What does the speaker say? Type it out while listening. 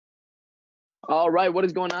All right, what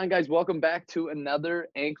is going on, guys? Welcome back to another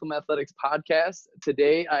Ankle Athletics podcast.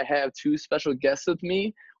 Today, I have two special guests with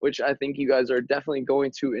me, which I think you guys are definitely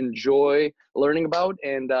going to enjoy learning about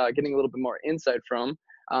and getting a little bit more insight from.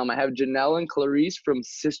 I have Janelle and Clarice from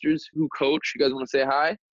Sisters Who Coach. You guys want to say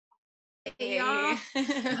hi? Hey, y'all.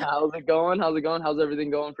 How's it going? How's everything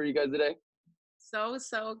going for you guys today? So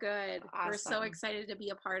good. We're so Awesome. excited to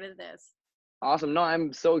be a part of this. Awesome. No,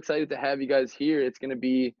 I'm so excited to have you guys here. It's gonna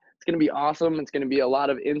be awesome. It's gonna be a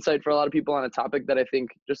lot of insight for a lot of people on a topic that I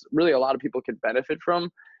think just really a lot of people could benefit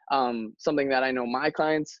from. Something that I know my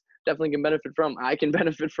clients definitely can benefit from. I can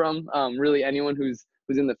benefit from. Really, anyone who's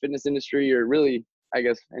in the fitness industry, or really, I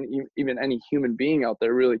guess, even any human being out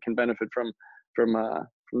there really can benefit from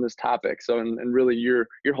this topic. So, and really your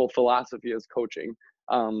whole philosophy as coaching,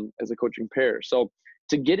 as a coaching pair. So,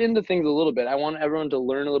 to get into things a little bit, I want everyone to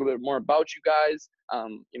learn a little bit more about you guys,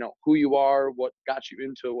 who you are, what got you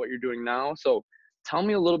into what you're doing now. So tell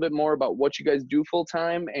me a little bit more about what you guys do full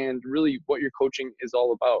time and really what your coaching is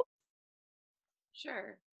all about.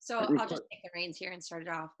 Sure. So I'll just take the reins here and start it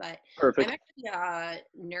off. But Perfect. I'm actually a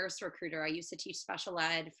nurse recruiter. I used to teach special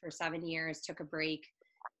ed for 7 years, took a break,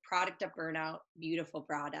 product of burnout, beautiful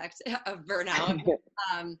product of burnout,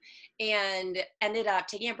 and ended up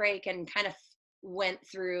taking a break and kind of went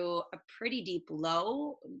through a pretty deep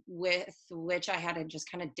low with which I had to just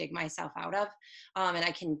kind of dig myself out of. And I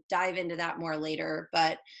can dive into that more later.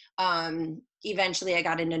 But eventually I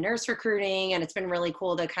got into nurse recruiting, and it's been really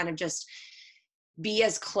cool to kind of just be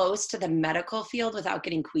as close to the medical field without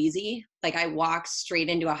getting queasy. Like, I walk straight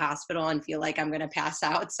into a hospital and feel like I'm going to pass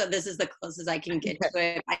out. So this is the closest I can get to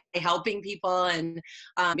it by helping people and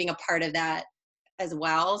being a part of that as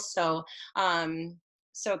well. So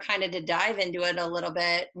kind of to dive into it a little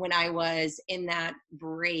bit, when I was in that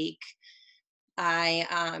break, I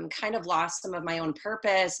kind of lost some of my own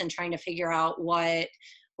purpose and trying to figure out what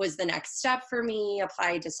was the next step for me,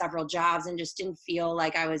 applied to several jobs and just didn't feel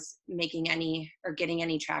like I was making any or getting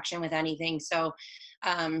any traction with anything. So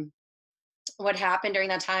what happened during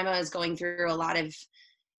that time, I was going through a lot of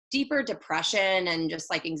deeper depression and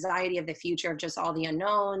just like anxiety of the future, of just all the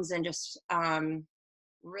unknowns, and just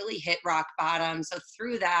really hit rock bottom. So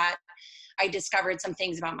through that, I discovered some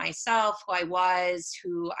things about myself, who I was,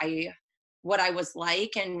 what I was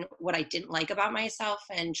like, and what I didn't like about myself,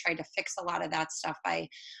 and tried to fix a lot of that stuff by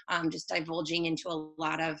just divulging into a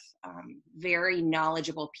lot of very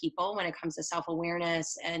knowledgeable people when it comes to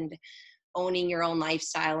self-awareness and owning your own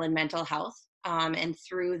lifestyle and mental health. And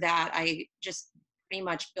through that, I just pretty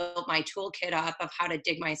much built my toolkit up of how to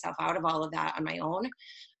dig myself out of all of that on my own.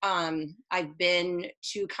 I've been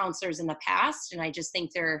to counselors in the past, and I just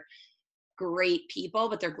think they're great people,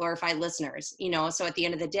 but they're glorified listeners, so at the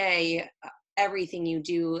end of the day, everything you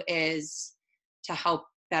do is to help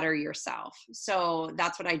better yourself. So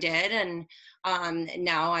that's what I did. And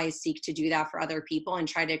now I seek to do that for other people and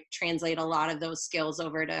try to translate a lot of those skills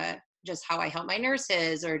over to just how I help my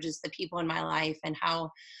nurses, or just the people in my life, and how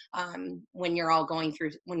when we're all going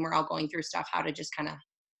through stuff, how to just kind of,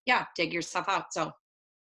 dig yourself out. So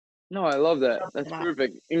No, I love that. That's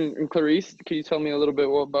perfect. And Clarice, can you tell me a little bit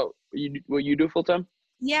more about what you do full time?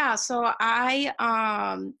 Yeah, so I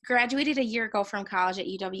graduated a year ago from college at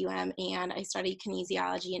UWM, and I studied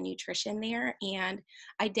kinesiology and nutrition there. And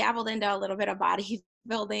I dabbled into a little bit of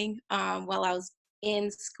bodybuilding while I was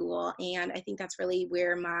in school. And I think that's really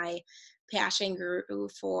where my passion grew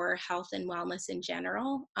for health and wellness in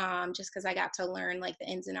general, just because I got to learn like the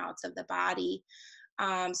ins and outs of the body.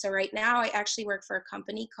 So right now I actually work for a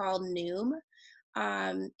company called Noom.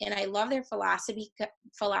 And I love their philosophy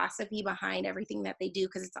behind everything that they do,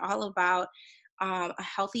 because it's all about a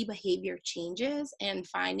healthy behavior changes and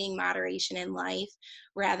finding moderation in life,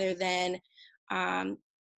 rather than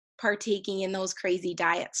partaking in those crazy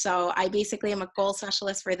diets. So I basically am a goal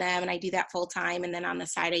specialist for them, and I do that full time. And then on the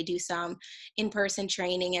side, I do some in-person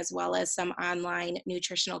training as well as some online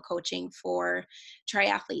nutritional coaching for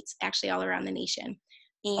triathletes, actually all around the nation.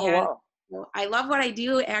 And Oh, wow. I love what I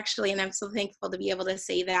do, actually, and I'm so thankful to be able to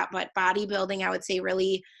say that. But bodybuilding, I would say,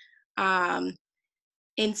 really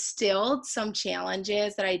instilled some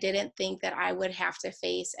challenges that I didn't think that I would have to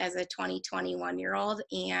face as a 21-year-old.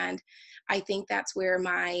 And I think that's where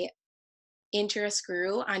my interest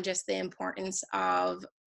grew, on just the importance of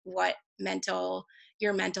what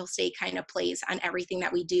your mental state kind of plays on everything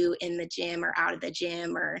that we do in the gym or out of the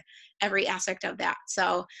gym, or every aspect of that.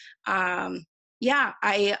 So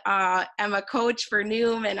I am a coach for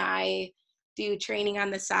Noom, and I do training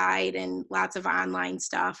on the side and lots of online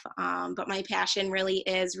stuff. But my passion really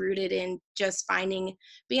is rooted in just finding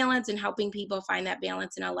balance and helping people find that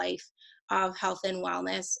balance in a life of health and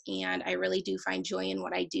wellness. And I really do find joy in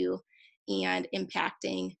what I do and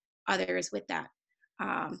impacting others with that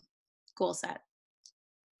goal set.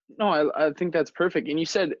 No, I think that's perfect. And you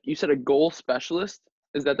said a goal specialist.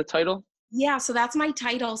 Is that the title? Yeah, so that's my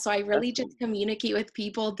title. So I really That's just communicate with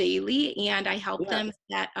people daily and I help yeah. them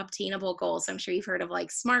set obtainable goals. I'm sure you've heard of like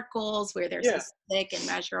SMART goals where they're Yeah. specific and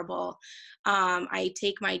measurable. I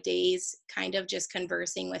take my days kind of just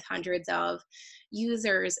conversing with hundreds of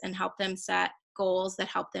users and help them set goals that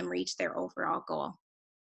help them reach their overall goal.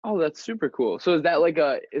 Oh, that's super cool. So is that like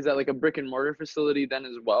a brick and mortar facility then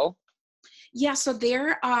as well? Yeah, so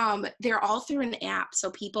they're all through an app.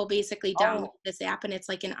 So people basically download Oh, this app and it's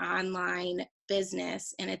like an online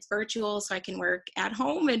business and it's virtual so I can work at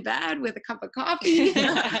home in bed with a cup of coffee.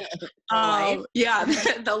 The life. Yeah,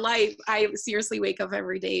 the life. I seriously wake up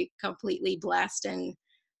every day completely blessed and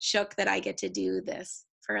shook that I get to do this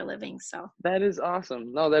for a living. So that is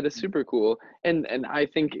awesome. No, that is super cool. And I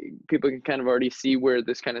think people can kind of already see where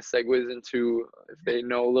this kind of segues into if they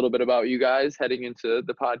know a little bit about you guys heading into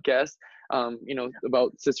the podcast,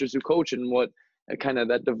 about Sisters Who Coach and what kind of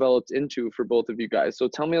that developed into for both of you guys. So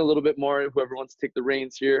tell me a little bit more, whoever wants to take the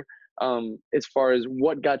reins here, as far as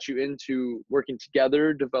what got you into working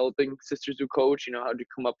together, developing Sisters Who Coach. How'd you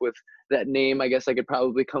come up with that name? I guess I could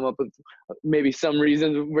probably come up with maybe some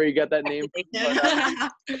reasons where you got that name. But,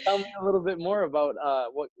 tell me a little bit more about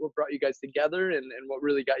what brought you guys together and what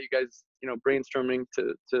really got you guys, brainstorming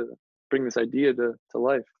to bring this idea to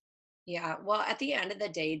life. Yeah, well, at the end of the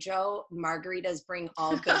day, Joe, margaritas bring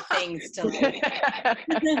all good things to life.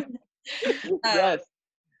 Yes,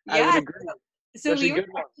 I would Yeah, agree. so Especially we were,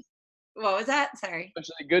 good ones. what was that? Sorry.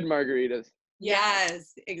 Especially good margaritas.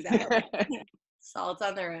 Yes, exactly. Salt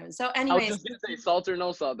on the rim. So I was anyways, just gonna say salt or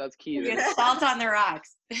no salt. That's key. There. salt on the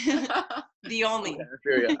rocks. The Okay, only. I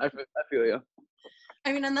feel you. I feel you.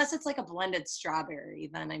 I mean, unless it's like a blended strawberry,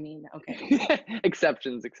 then I mean, okay.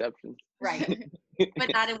 Exceptions. Right.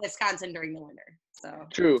 But not in Wisconsin during the winter. So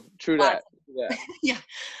True that. lots Yeah. yeah.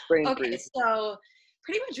 Brain Okay, freeze. so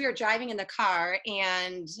pretty much we were driving in the car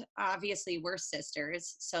and obviously we're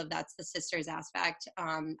sisters. So that's the sisters aspect.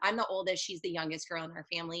 I'm the oldest, she's the youngest girl in our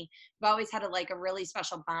family. We've always had a really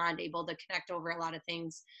special bond, able to connect over a lot of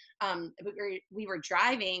things. But we were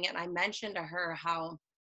driving and I mentioned to her how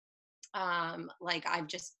I've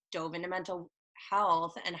just dove into mental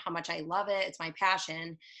health and how much I love it. It's my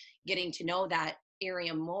passion, getting to know that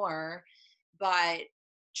area more, but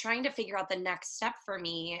trying to figure out the next step for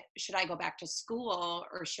me. Should I go back to school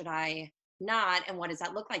or should I not? And what does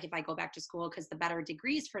that look like if I go back to school? Because the better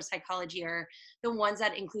degrees for psychology are the ones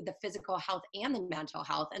that include the physical health and the mental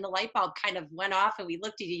health. And the light bulb kind of went off and we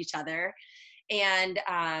looked at each other. And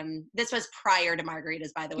this was prior to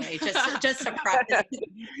margaritas, by the way, just to preface.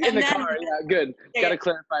 In the car, yeah, good. Yeah, Got to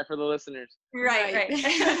clarify for the listeners. Right.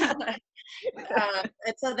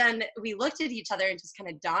 And so then we looked at each other and just kind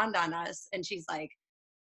of dawned on us. And she's like,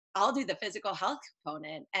 I'll do the physical health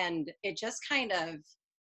component. And it just kind of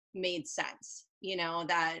made sense,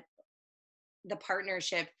 that the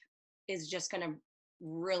partnership is just going to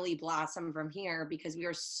really blossom from here because we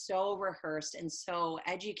are so rehearsed and so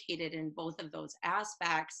educated in both of those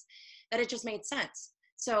aspects that it just made sense.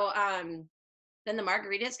 So then the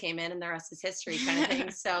margaritas came in and the rest is history kind of thing.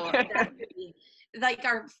 So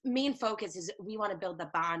our main focus is we want to build the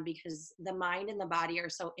bond because the mind and the body are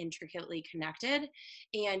so intricately connected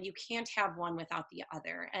and you can't have one without the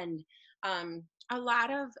other. And a lot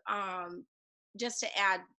of just to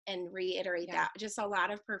add and reiterate that, just a lot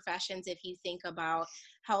of professions, if you think about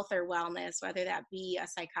health or wellness, whether that be a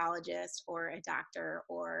psychologist or a doctor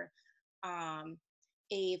or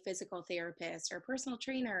a physical therapist or a personal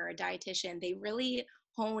trainer or a dietitian, they really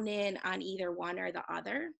hone in on either one or the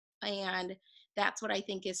other. And that's what I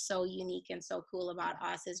think is so unique and so cool about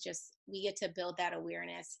us is just we get to build that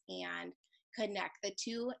awareness and connect the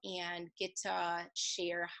two and get to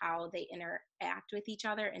share how they interact with each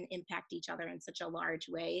other and impact each other in such a large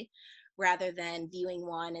way rather than viewing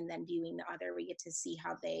one and then viewing the other. We get to see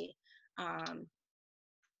how they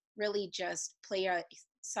really just play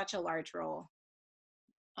such a large role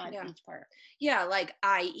on each part. Yeah, like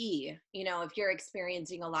i.e., if you're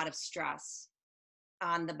experiencing a lot of stress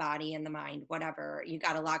on the body and the mind, whatever, you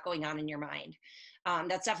got a lot going on in your mind.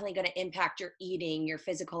 That's definitely going to impact your eating, your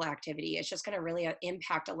physical activity. It's just going to really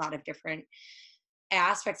impact a lot of different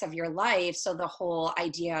aspects of your life. So the whole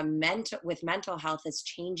idea with mental health is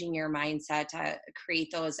changing your mindset to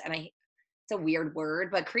create those, and it's a weird word,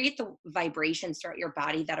 but create the vibrations throughout your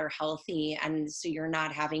body that are healthy. And so you're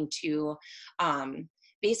not having to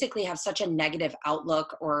basically have such a negative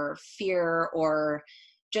outlook or fear or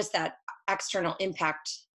just that external impact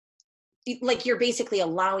like you're basically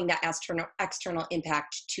allowing that external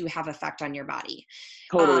impact to have effect on your body.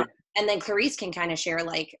 Totally. And then Clarice can kind of share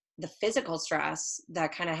like the physical stress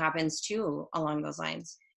that kind of happens too along those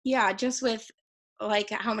lines. Yeah, just with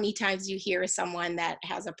like how many times you hear someone that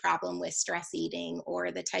has a problem with stress eating,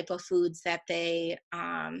 or the type of foods that they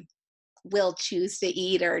will choose to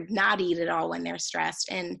eat or not eat at all when they're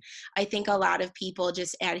stressed. And I think a lot of people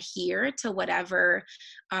just adhere to whatever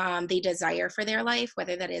they desire for their life,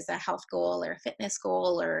 whether that is a health goal or a fitness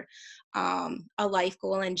goal or a life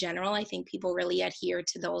goal in general. I think people really adhere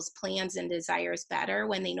to those plans and desires better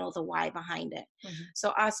when they know the why behind it. Mm-hmm. So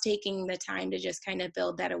us taking the time to just kind of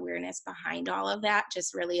build that awareness behind all of that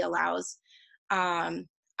just really allows,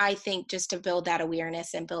 I think, just to build that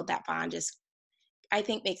awareness and build that bond, just I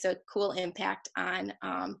think makes a cool impact on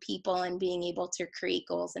people and being able to create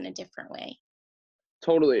goals in a different way.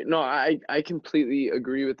 Totally. No, I completely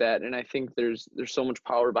agree with that. And I think there's so much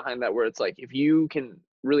power behind that, where it's like, if you can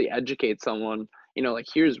really educate someone, you know, like,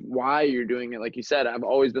 here's why you're doing it. Like you said, I've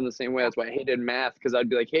always been the same way. That's why I hated math, because I'd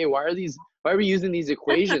be like, hey, why are we using these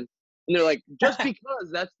equations? And they're like, just because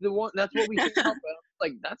that's what we came up with.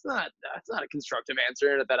 Like, that's not a constructive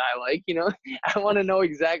answer that I like, you know. I want to know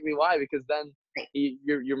exactly why, because then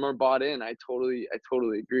you're more bought in. I totally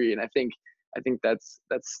agree. And I think that's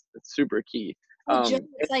super key. Well,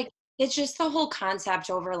 it's just the whole concept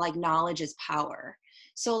over like knowledge is power.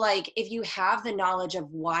 So like, if you have the knowledge of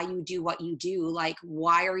why you do what you do, like,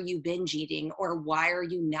 why are you binge eating or why are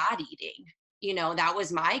you not eating? You know, that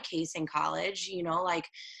was my case in college, you know, like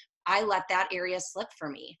I let that area slip for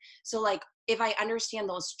me. So like, if I understand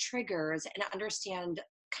those triggers and understand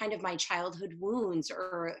kind of my childhood wounds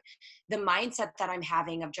or the mindset that I'm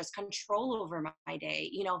having of just control over my day,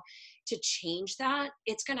 you know, to change that,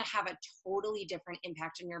 it's going to have a totally different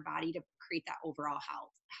impact on your body to create that overall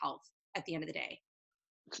health at the end of the day.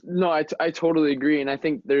 No, I totally agree. And I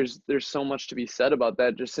think there's so much to be said about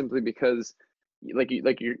that, just simply because like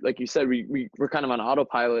you said, we're kind of on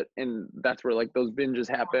autopilot, and that's where like those binges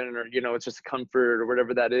happen, or, you know, it's just a comfort or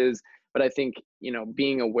whatever that is. But I think, you know,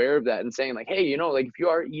 being aware of that and saying like, hey, you know, like, if you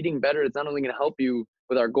are eating better, it's not only going to help you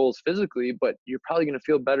with our goals physically, but you're probably going to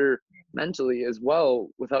feel better mentally as well,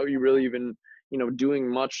 without you really even, you know,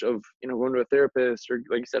 doing much of, you know, going to a therapist or,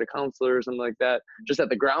 like you said, a counselor or something like that, just at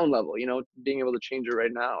the ground level, you know, being able to change it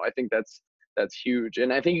right now. I think that's huge.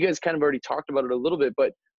 And I think you guys kind of already talked about it a little bit,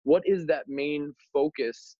 but what is that main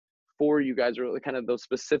focus for you guys, or kind of those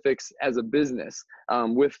specifics as a business,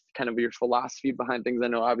 with kind of your philosophy behind things? I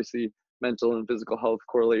know obviously mental and physical health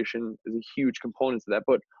correlation is a huge component to that,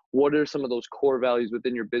 but what are some of those core values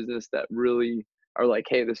within your business that really are like,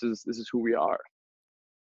 hey, this is who we are?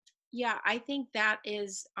 Yeah, I think that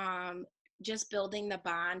is just building the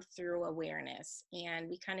bond through awareness. And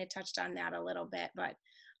we kind of touched on that a little bit, but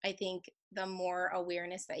I think the more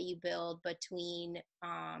awareness that you build between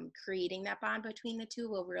creating that bond between the two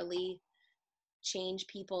will really change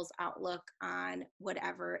people's outlook on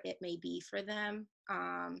whatever it may be for them.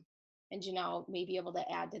 And Janelle may be able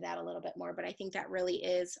to add to that a little bit more, but I think that really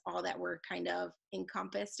is all that we're kind of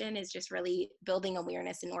encompassed in, is just really building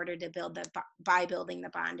awareness in order to by building the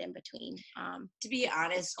bond in between. To be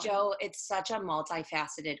honest, Joe, it's such a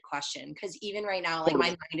multifaceted question, because even right now, like, my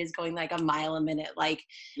mind is going like a mile a minute, like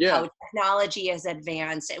how technology has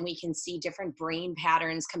advanced and we can see different brain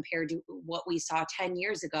patterns compared to what we saw 10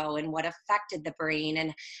 years ago, and what affected the brain,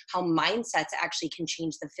 and how mindsets actually can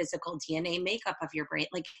change the physical DNA makeup of your brain.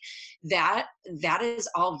 Like, that is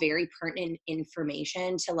all very pertinent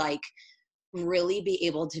information to like really be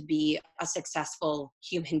able to be a successful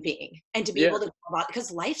human being, and to be able to go about,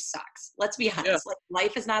 because life sucks. Let's be honest. Like,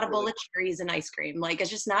 life is not a bowl of cherries and ice cream. Like, it's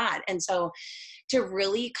just not. And so to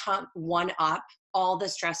really one up all the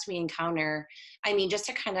stress we encounter, I mean, just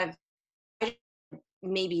to kind of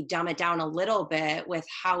maybe dumb it down a little bit with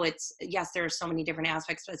how it's, yes, there are so many different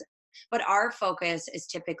aspects, but our focus is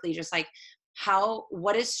typically just like,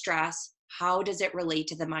 what is stress? How does it relate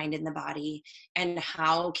to the mind and the body? And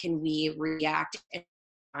how can we react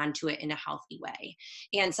onto it in a healthy way?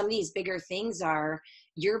 And some of these bigger things are,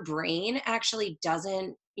 your brain actually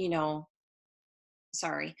doesn't, your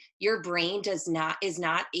brain is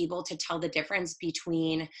not able to tell the difference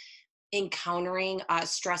between encountering a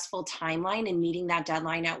stressful timeline and meeting that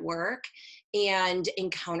deadline at work, and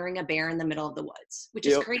encountering a bear in the middle of the woods, which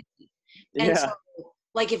is crazy. And so,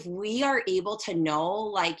 like, if we are able to know,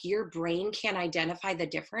 like, your brain can identify the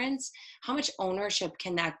difference, how much ownership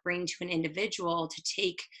can that bring to an individual to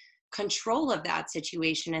take control of that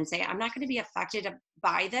situation and say, I'm not going to be affected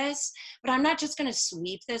by this, but I'm not just going to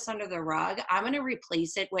sweep this under the rug. I'm going to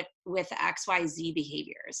replace it with XYZ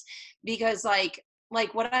behaviors. Because, like,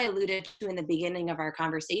 like what I alluded to in the beginning of our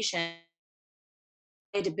conversation,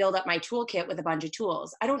 I had to build up my toolkit with a bunch of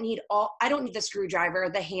tools. I don't need the screwdriver,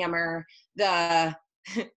 the hammer, the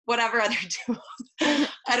whatever other tools.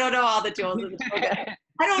 I don't know all the tools in the toolkit.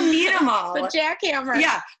 I don't need them all. The jackhammer.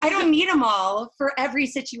 Yeah, I don't need them all for every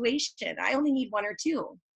situation. I only need one or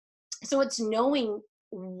two. So it's knowing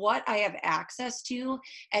what I have access to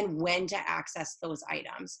and when to access those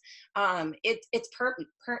items. It's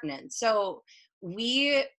pertinent. So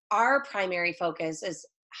our primary focus is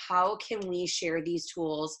how can we share these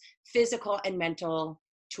tools, physical and mental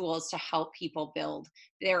tools, to help people build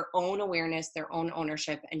their own awareness, their own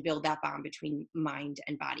ownership, and build that bond between mind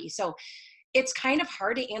and body. So it's kind of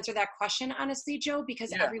hard to answer that question, honestly, Joe,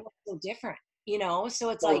 because everyone's so different, so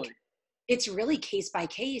it's Totally. like, it's really case by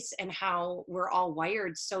case, and how we're all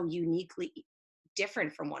wired so uniquely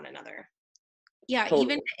different from one another. Yeah, Totally.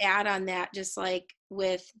 even to add on that, just like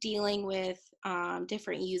with dealing with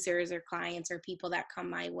different users or clients or people that come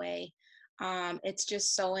my way, it's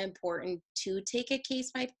just so important to take it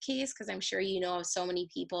case by case, because I'm sure you know of so many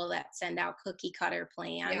people that send out cookie cutter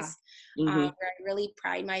plans. Where I really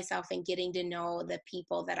pride myself in getting to know the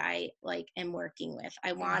people that I am working with.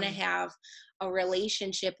 I want to have a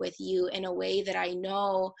relationship with you in a way that I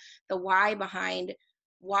know the why behind the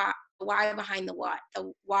what.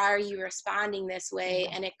 Why are you responding this way?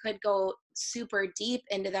 And it could go super deep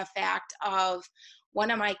into the fact of one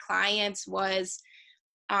of my clients was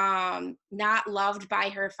not loved by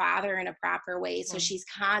her father in a proper way. So she's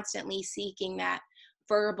constantly seeking that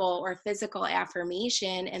verbal or physical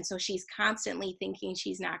affirmation. And so she's constantly thinking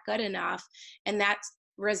she's not good enough. And that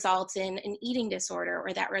results in an eating disorder,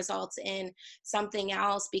 or that results in something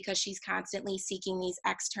else, because she's constantly seeking these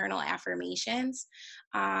external affirmations.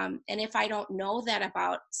 And if I don't know that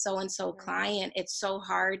about so-and-so client, it's so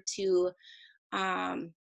hard to,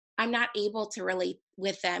 I'm not able to relate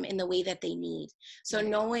with them in the way that they need. So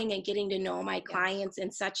knowing and getting to know my clients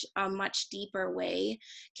in such a much deeper way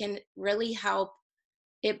can really help.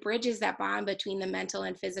 It bridges that bond between the mental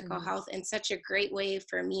and physical health in such a great way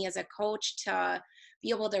for me as a coach to be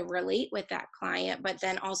able to relate with that client, but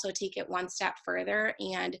then also take it one step further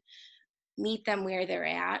and meet them where they're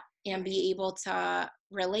at and be able to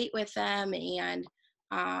relate with them and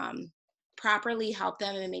properly help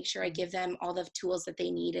them and make sure I give them all the tools that they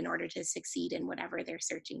need in order to succeed in whatever they're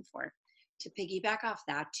searching for. To piggyback off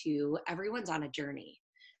that too, everyone's on a journey.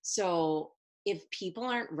 So if people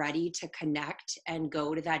aren't ready to connect and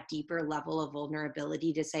go to that deeper level of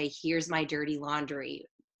vulnerability to say, here's my dirty laundry,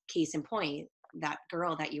 case in point, that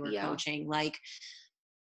girl that you were coaching, like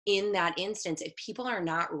in that instance, if people are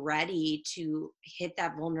not ready to hit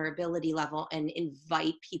that vulnerability level and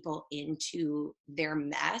invite people into their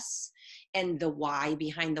mess and the why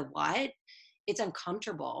behind the what, it's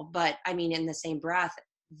uncomfortable. But I mean, in the same breath,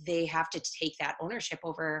 they have to take that ownership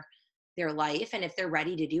over their life. And if they're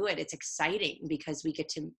ready to do it, it's exciting because we get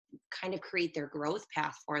to kind of create their growth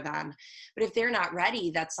path for them. But if they're not ready,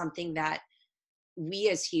 that's something that we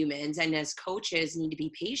as humans and as coaches need to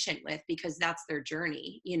be patient with, because that's their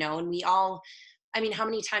journey, and we all, I mean, how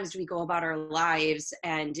many times do we go about our lives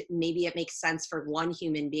and maybe it makes sense for one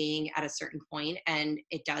human being at a certain point and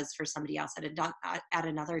it does for somebody else at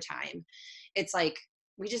another time. It's like,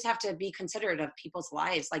 we just have to be considerate of people's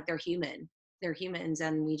lives. Like they're humans,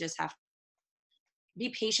 and we just have to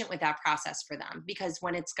be patient with that process for them, because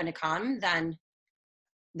when it's going to come, then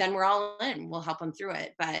we're all in, we'll help them through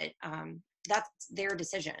it. But that's their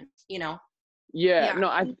decision, Yeah, no,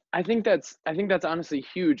 I think that's honestly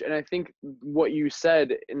huge. And I think what you said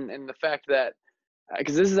and the fact that,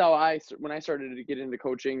 because this is how when I started to get into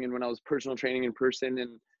coaching and when I was personal training in person,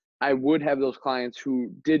 and I would have those clients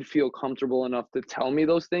who did feel comfortable enough to tell me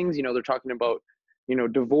those things, they're talking about,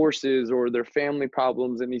 divorces or their family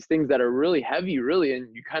problems and these things that are really heavy, really. And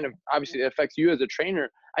you kind of, obviously it affects you as a trainer.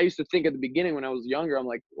 I used to think at the beginning when I was younger, I'm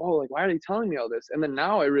like, whoa, like, why are they telling me all this? And then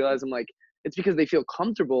now I realize I'm like, it's because they feel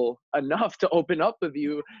comfortable enough to open up with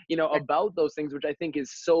you, about those things, which I think is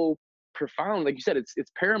so profound. Like you said, it's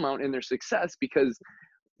paramount in their success, because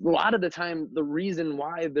a lot of the time the reason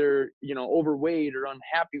why they're, overweight or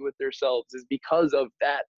unhappy with themselves is because of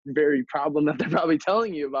that very problem that they're probably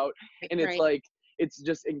telling you about. And it's like, it's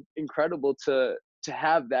just incredible to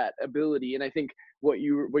have that ability. And I think what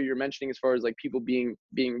you're mentioning as far as like people being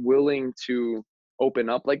willing to open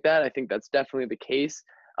up like that, I think that's definitely the case.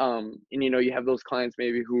 And you have those clients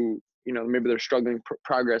maybe who, maybe they're struggling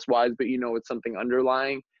progress wise, but it's something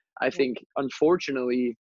underlying. I think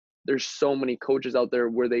unfortunately there's so many coaches out there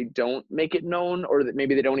where they don't make it known, or that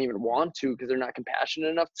maybe they don't even want to because they're not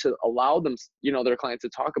compassionate enough to allow them, their clients to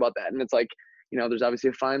talk about that. And it's like, there's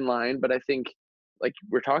obviously a fine line, but I think like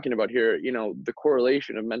we're talking about here, you know, the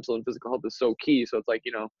correlation of mental and physical health is so key. So it's like,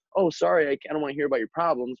 you know, oh, sorry, I don't want to hear about your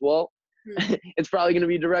problems. Well, it's probably going to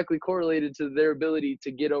be directly correlated to their ability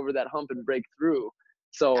to get over that hump and break through.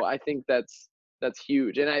 So I think that's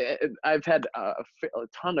huge. And I've had a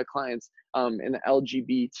ton of clients in the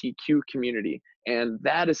LGBTQ community, and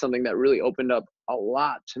that is something that really opened up a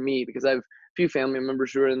lot to me, because I've a few family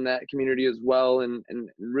members who are in that community as well, and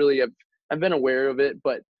really I've been aware of it,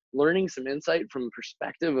 but learning some insight from the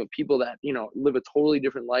perspective of people that, you know, live a totally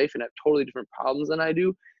different life and have totally different problems than I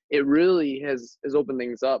do, it really has opened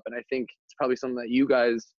things up. And I think it's probably something that you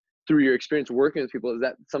guys, through your experience working with people, is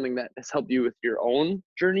that something that has helped you with your own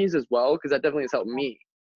journeys as well? Because that definitely has helped me.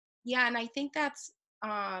 Yeah, and I think that's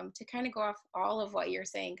to kind of go off all of what you're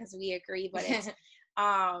saying, because we agree, but it's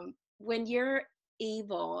when you're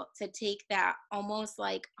able to take that almost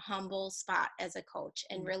like humble spot as a coach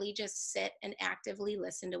and really just sit and actively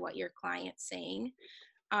listen to what your client's saying,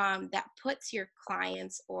 that puts your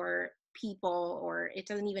clients or people, or it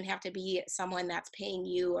doesn't even have to be someone that's paying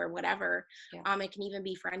you or whatever. It can even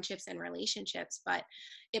be friendships and relationships, but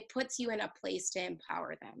it puts you in a place to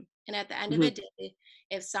empower them. And at the end of the day,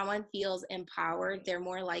 if someone feels empowered, they're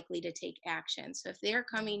more likely to take action. So if they're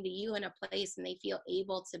coming to you in a place and they feel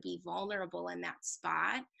able to be vulnerable in that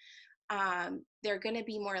spot, they're going to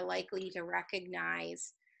be more likely to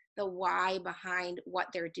recognize the why behind what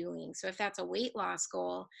they're doing. So if that's a weight loss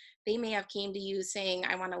goal, they may have came to you saying,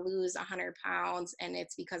 I want to lose 100 pounds, and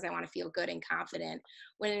it's because I want to feel good and confident,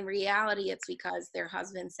 when in reality, it's because their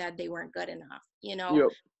husband said they weren't good enough, you know?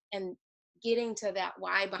 And getting to that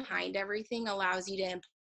why behind everything allows you to impact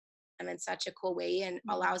them in such a cool way, and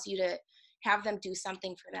allows you to have them do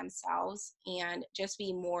something for themselves and just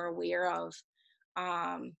be more aware of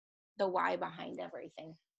the why behind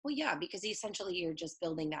everything. Well, yeah, because essentially you're just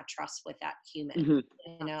building that trust with that human,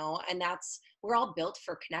 you know, and we're all built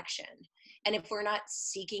for connection. And if we're not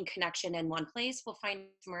seeking connection in one place, we'll find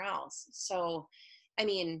somewhere else. So, I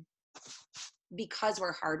mean, because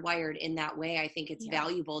we're hardwired in that way, I think it's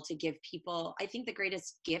valuable to give people, I think the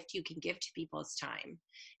greatest gift you can give to people is time,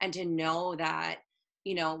 and to know that,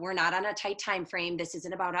 you know, we're not on a tight time frame. This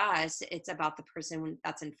isn't about us. It's about the person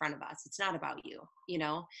that's in front of us. It's not about you, you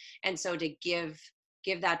know? And so to give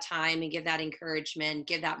that time and give that encouragement,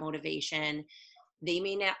 give that motivation, they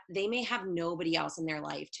may have nobody else in their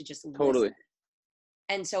life to just listen.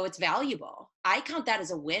 And so it's valuable. I count that as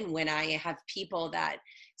a win when I have people that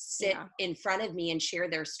sit in front of me and share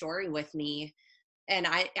their story with me. And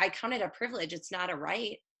I count it a privilege. It's not a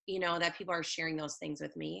right, you know, that people are sharing those things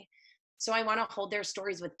with me. So I want to hold their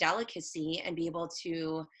stories with delicacy and be able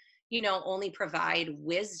to, you know, only provide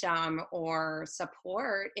wisdom or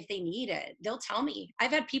support if they need it. They'll tell me.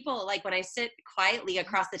 I've had people, like, when I sit quietly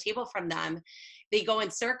across the table from them, they go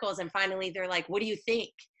in circles and finally they're like, what do you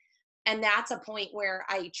think? And that's a point where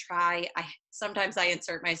sometimes I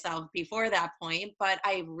insert myself before that point, but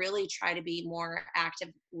I really try to be more active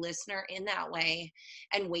listener in that way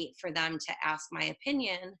and wait for them to ask my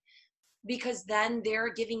opinion, because then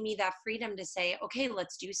they're giving me that freedom to say, okay,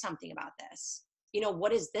 let's do something about this. You know,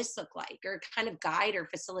 what does this look like? Or kind of guide or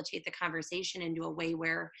facilitate the conversation into a way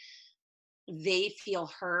where they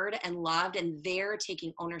feel heard and loved, and they're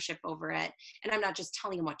taking ownership over it. And I'm not just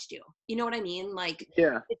telling them what to do. You know what I mean? Like,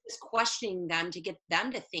 it's just questioning them to get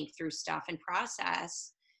them to think through stuff and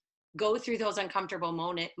process, go through those uncomfortable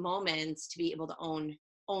moments to be able to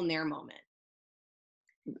own their moment.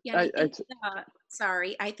 Yeah,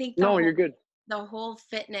 I think you're good. The whole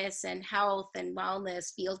fitness and health and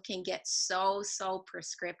wellness field can get so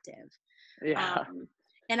prescriptive.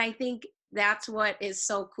 And I think that's what is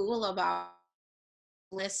so cool about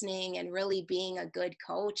listening and really being a good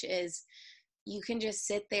coach, is you can just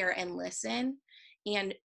sit there and listen,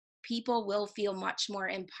 and people will feel much more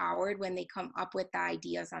empowered when they come up with the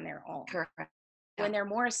ideas on their own. Correct. When they're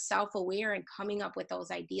more self-aware and coming up with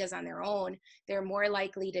those ideas on their own, they're more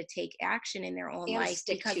likely to take action in their own life,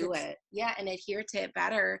 stick to it. Yeah, and adhere to it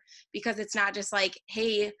better, because it's not just like,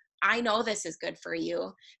 hey, I know this is good for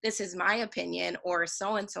you. This is my opinion or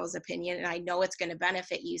so-and-so's opinion, and I know it's going to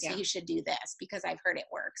benefit you, so you should do this because I've heard it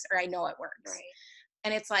works, or I know it works. Right.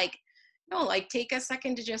 And it's like, no, like, take a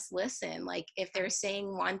second to just listen. Like, if they're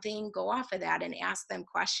saying one thing, go off of that and ask them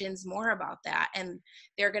questions more about that. And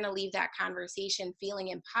they're going to leave that conversation feeling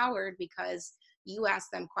empowered, because you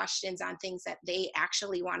ask them questions on things that they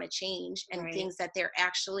actually want to change, and things that they're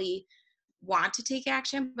actually want to take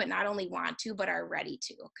action, but not only want to, but are ready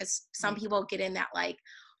to. Because some people get in that, like,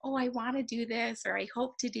 oh, I want to do this, or I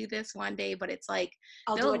hope to do this one day, but it's like,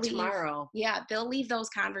 I'll do it tomorrow. Yeah, they'll leave those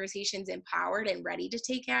conversations empowered and ready to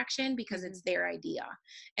take action because it's their idea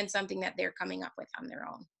and something that they're coming up with on their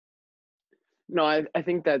own. No, I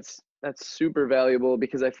think that's super valuable,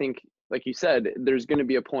 because I think, like you said, there's going to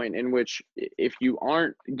be a point in which if you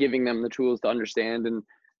aren't giving them the tools to understand and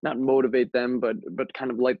not motivate them, but kind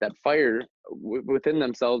of light that fire within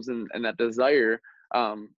themselves, and that desire,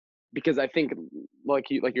 because I think, like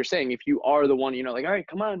you're saying, if you are the one, like, all right,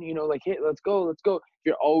 come on, like, hey, let's go. If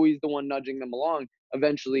you're always the one nudging them along,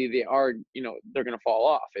 eventually they are, they're going to fall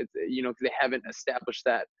off. It's, because they haven't established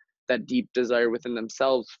that deep desire within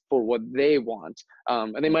themselves for what they want.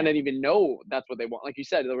 And they might not even know that's what they want. Like you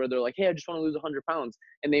said, where they're like, hey, I just want to lose 100 pounds.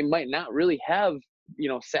 And they might not really have,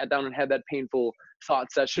 sat down and had that painful thought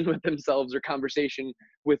session with themselves or conversation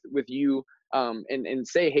with you, and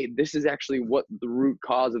say, hey, this is actually what the root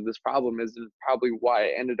cause of this problem is, and probably why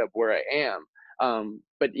I ended up where I am.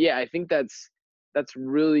 But yeah, I think that's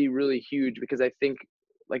really, really huge, because I think,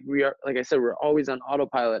 like I said, we're always on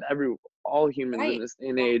autopilot, all humans in this day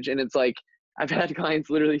and age. And it's like, I've had clients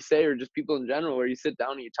literally say, or just people in general, where you sit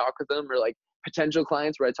down and you talk with them, or like potential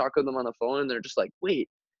clients where I talk with them on the phone, and they're just like, wait,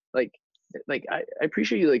 like I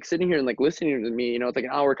appreciate you like sitting here and like listening to me, it's like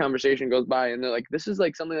an hour conversation goes by, and they're like, this is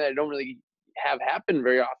like something that I don't really have happen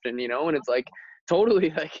very often, and it's like,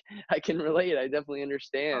 totally, like, I can relate, I definitely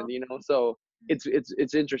understand, so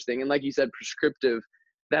it's interesting. And like you said, prescriptive,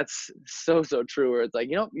 that's so true, where it's like,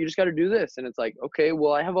 you just got to do this, and it's like, okay,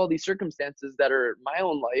 well, I have all these circumstances that are my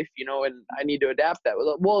own life, and I need to adapt that.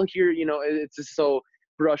 Well, here, it's just so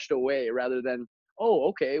brushed away, rather than, oh,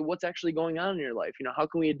 okay, what's actually going on in your life, how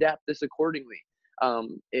can we adapt this accordingly?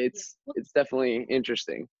 It's definitely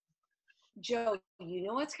interesting. Joe,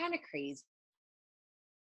 what's kind of crazy?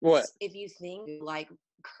 What? If you think, like,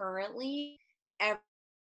 currently,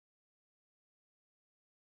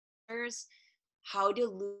 how to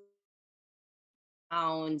lose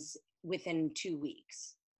pounds within 2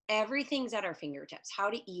 weeks. Everything's at our fingertips. How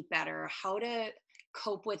to eat better, how to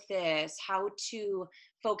cope with this, how to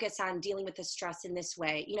focus on dealing with the stress in this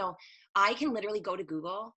way. I can literally go to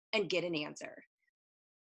Google and get an answer.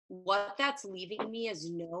 What that's leaving me is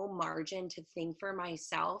no margin to think for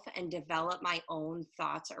myself and develop my own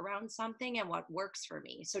thoughts around something and what works for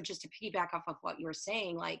me. So just to piggyback off of what you were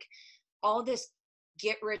saying, like, all this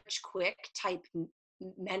get rich quick type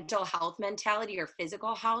mental health mentality or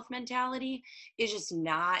physical health mentality is just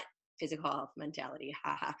not physical health mentality.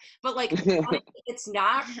 Haha. But like, it's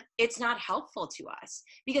not helpful to us,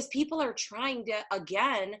 because people are trying to,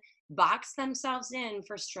 again, box themselves in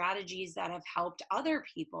for strategies that have helped other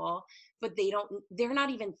people, but they're not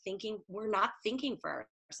even thinking, we're not thinking for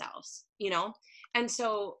ourselves, And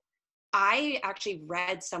so I actually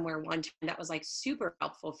read somewhere one time that was like super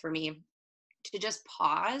helpful for me, to just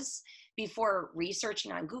pause before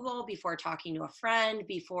researching on Google, before talking to a friend,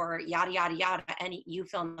 before yada, yada, yada, and you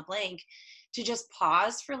fill in the blank, to just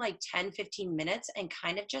pause for like 10, 15 minutes and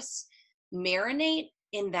kind of just marinate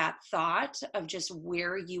in that thought of just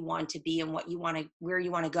where you want to be and where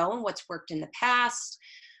you want to go, and what's worked in the past,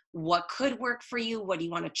 what could work for you, what do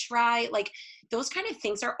you want to try? Like, those kind of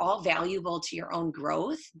things are all valuable to your own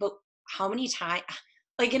growth. But how many times,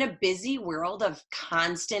 like, in a busy world of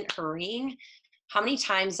constant hurrying, how many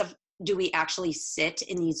times do we actually sit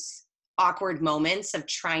in these awkward moments of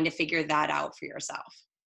trying to figure that out for yourself?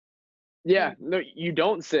 Yeah, no, you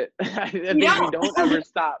don't sit. I think we don't ever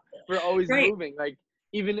stop. We're always moving. Like,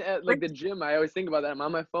 even at like the gym, I always think about that. I'm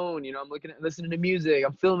on my phone, I'm listening to music,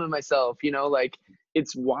 I'm filming myself, like,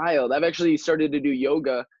 it's wild. I've actually started to do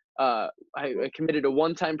yoga. I committed to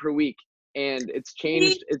 1 time per week, and it's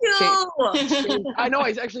changed. I know,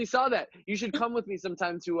 I actually saw that. You should come with me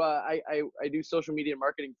sometime to I do social media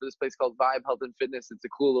marketing for this place called Vibe Health and Fitness. It's a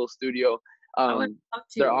cool little studio. I would love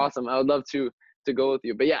to. They're awesome. I would love to go with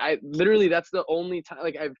you. But yeah, I literally, that's the only time,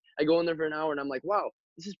 like, I go in there for an hour, and I'm like, wow,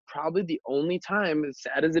 this is probably the only time, as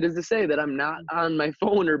sad as it is to say, that I'm not on my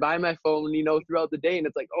phone or by my phone, throughout the day. And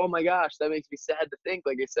it's like, oh my gosh, that makes me sad to think,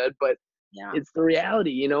 like I said, but it's the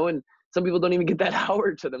reality, and some people don't even get that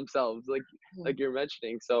hour to themselves, like you're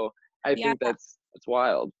mentioning. So I think that's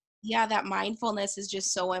wild. Yeah, that mindfulness is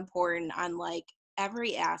just so important on like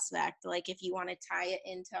every aspect. Like, if you want to tie it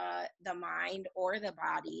into the mind or the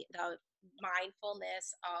body, the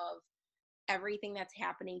mindfulness of everything that's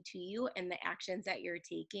happening to you and the actions that you're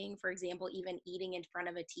taking. For example, even eating in front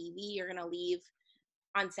of a TV, you're going to leave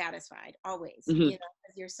unsatisfied always, because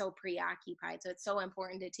you're so preoccupied. So it's so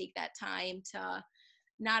important to take that time to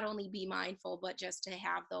not only be mindful, but just to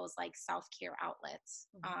have those like self-care outlets,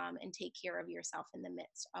 and take care of yourself in the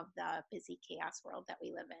midst of the busy chaos world that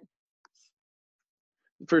we live in.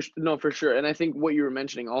 For sure. And I think what you were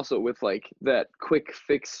mentioning also with like that quick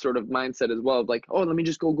fix sort of mindset as well, of like, oh, let me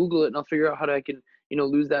just go Google it and I'll figure out how I can,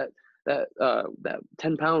 lose that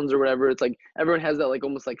 10 pounds or whatever. It's like everyone has that like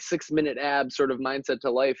almost like 6-minute ab sort of mindset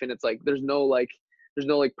to life. And it's like there's no like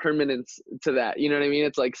permanence to that. You know what I mean?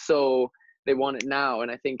 It's like, so they want it now.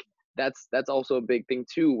 And I think that's also a big thing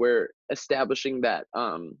too, where establishing that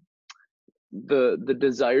the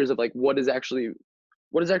desires of like what is actually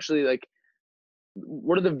like,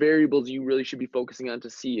 what are the variables you really should be focusing on to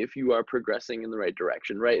see if you are progressing in the right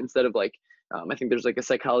direction, right? Instead of like, I think there's like a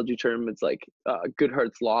psychology term, it's like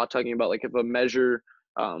Goodhart's law, talking about like if a measure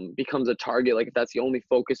becomes a target, like if that's the only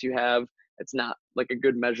focus you have, it's not like a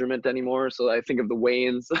good measurement anymore. So I think of the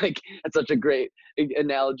weigh-ins, like that's such a great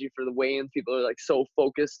analogy for the weigh-ins. People are like so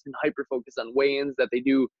focused and hyper focused on weigh-ins that they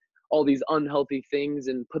do all these unhealthy things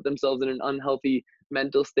and put themselves in an unhealthy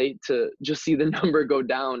mental state to just see the number go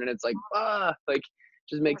down. And it's like, like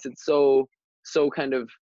just makes it so kind of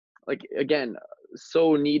like, again,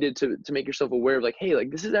 so needed to make yourself aware of like, hey,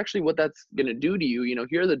 like this is actually what that's going to do to you.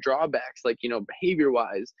 Here are the drawbacks, like, behavior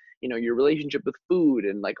wise, your relationship with food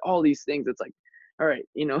and like all these things. It's like, all right,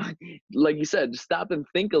 like you said, just stop and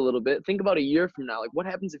think a little bit. Think about a year from now, like what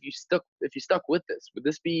happens if you stuck with this? Would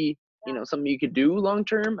this be, something you could do long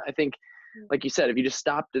term? I think, like you said, if you just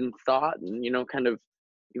stopped and thought and, kind of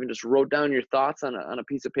even just wrote down your thoughts on a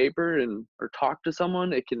piece of paper or talk to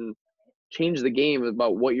someone, it can change the game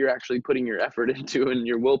about what you're actually putting your effort into and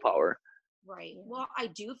your willpower. Right. Well, I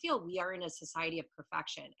do feel we are in a society of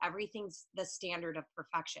perfection. Everything's the standard of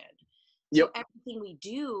perfection. So Yep. everything we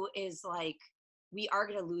do is like, we are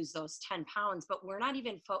going to lose those 10 pounds, but we're not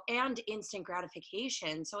even, and instant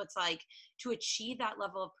gratification. So it's like, to achieve that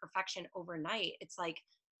level of perfection overnight, it's like,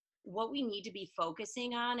 what we need to be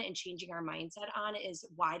focusing on and changing our mindset on is,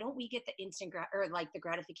 why don't we get the instant or like the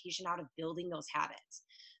gratification out of building those habits?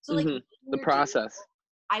 So like the process.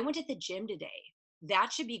 I went to the gym today.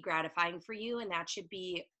 That should be gratifying for you, and that should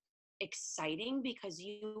be exciting because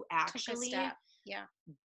you actually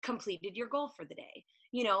completed your goal for the day.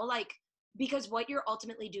 Like, because what you're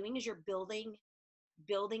ultimately doing is you're building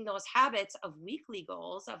those habits of weekly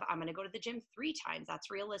goals of, I'm going to go to the gym 3 times. That's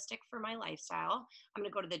realistic for my lifestyle. I'm going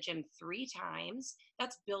to go to the gym 3 times.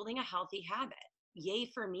 That's building a healthy habit. Yay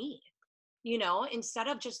for me. Instead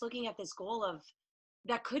of just looking at this goal of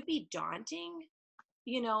that could be daunting,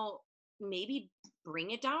 maybe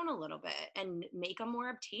bring it down a little bit and make them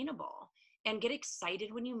more obtainable, and get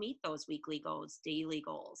excited when you meet those weekly goals, daily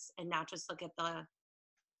goals, and not just look at the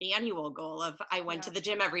annual goal of, I went to the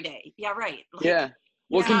gym every day. Yeah. Right. Like,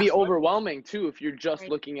 well, it can be overwhelming too if you're just right.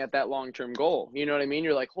 looking at that long-term goal. You know what I mean?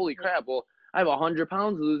 You're like, holy crap, well, I have 100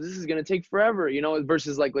 pounds to lose. This is going to take forever,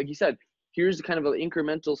 versus like you said, here's kind of an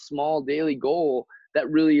incremental small daily goal that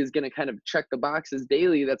really is going to kind of check the boxes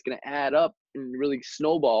daily. That's going to add up and really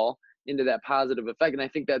snowball into that positive effect. And I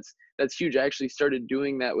think that's huge. I actually started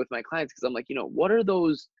doing that with my clients because I'm like, what are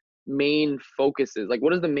those main focuses? Like,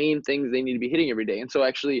 what is the main things they need to be hitting every day? And so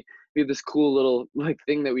actually we have this cool little like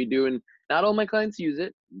thing that we do, and not all my clients use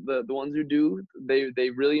it. The ones who do, they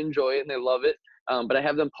really enjoy it and they love it. But I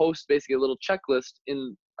have them post basically a little checklist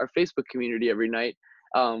in our Facebook community every night.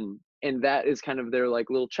 And that is kind of their like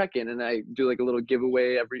little check-in. And I do like a little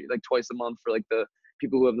giveaway every like twice a month for like the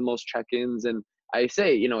people who have the most check-ins. And I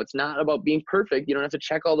say, it's not about being perfect. You don't have to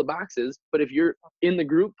check all the boxes, but if you're in the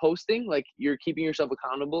group posting, like you're keeping yourself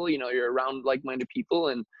accountable, you're around like-minded people.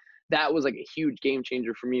 And that was like a huge game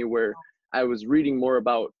changer for me, where I was reading more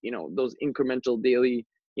about, those incremental daily,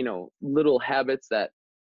 little habits that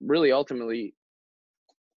really ultimately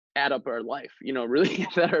add up our life, really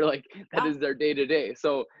that are like, that is their day to day.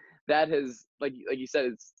 So that has, like you said,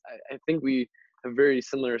 it's, I think we have very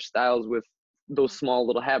similar styles with those small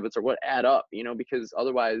little habits, or what add up, because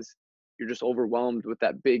otherwise you're just overwhelmed with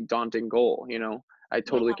that big daunting goal. I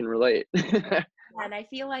totally can relate. And I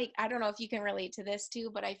feel like, I don't know if you can relate to this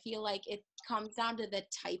too, but I feel like it comes down to the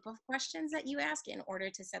type of questions that you ask in order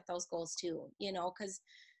to set those goals too, because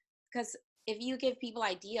if you give people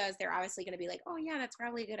ideas, they're obviously going to be like, oh yeah, that's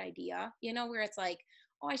probably a good idea, where it's like,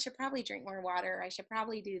 oh, I should probably drink more water. I should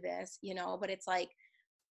probably do this, but it's like,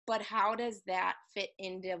 but how does that fit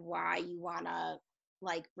into why you want to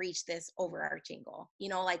like reach this overarching goal?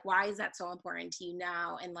 Like, why is that so important to you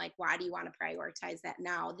now? And like, why do you want to prioritize that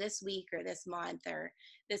now, this week or this month or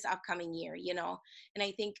this upcoming year, And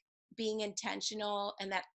I think being intentional,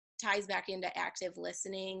 and that ties back into active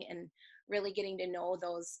listening and really getting to know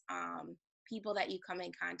those people that you come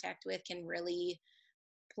in contact with, can really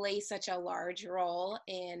play such a large role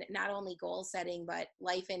in not only goal setting, but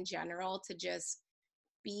life in general, to just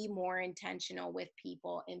be more intentional with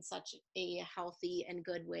people in such a healthy and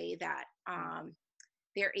good way that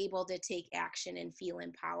they're able to take action and feel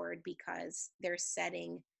empowered because they're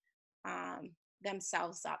setting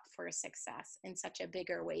themselves up for success in such a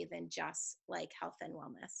bigger way than just like health and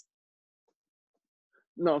wellness.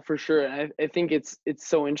 No, for sure. And I think it's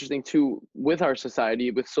so interesting too with our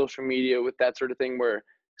society, with social media, with that sort of thing, where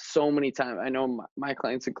so many times I know my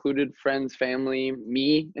clients included, friends, family,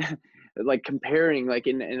 me, like comparing, like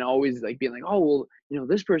and always like being like, oh well, you know,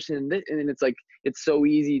 this person, and it's like it's so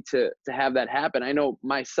easy to have that happen. I know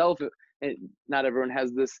myself, and not everyone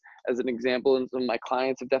has this as an example, and some of my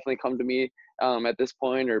clients have definitely come to me at this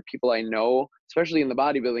point, or people I know, especially in the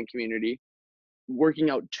bodybuilding community, working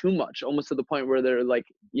out too much, almost to the point where they're like,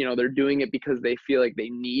 you know, they're doing it because they feel like they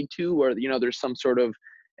need to, or, you know, there's some sort of,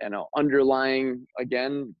 you know, underlying,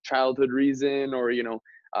 again, childhood reason, or, you know,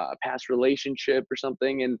 a past relationship or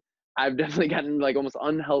something. And I've definitely gotten like almost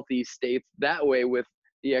unhealthy states that way with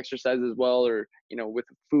the exercise as well, or, you know, with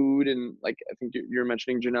food. And like, I think you're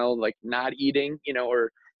mentioning, Janelle, like not eating, you know,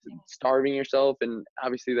 or starving yourself. And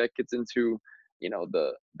obviously that gets into, you know,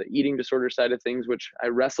 the eating disorder side of things, which I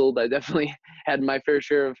wrestled. I definitely had my fair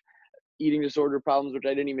share of eating disorder problems, which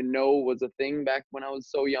I didn't even know was a thing back when I was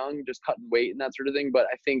so young, just cutting weight and that sort of thing. But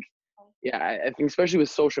I think, yeah, I think especially with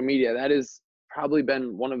social media, that has probably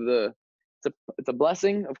been one of the, it's a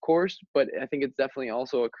blessing, of course, but I think it's definitely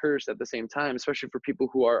also a curse at the same time, especially for people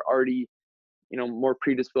who are already, you know, more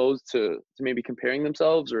predisposed to maybe comparing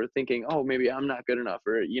themselves or thinking, oh, maybe I'm not good enough,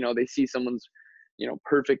 or, you know, they see someone's, you know,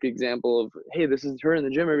 perfect example of, hey, this is her in the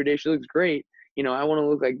gym every day, she looks great, you know, I want to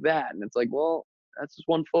look like that. And it's like, well, that's just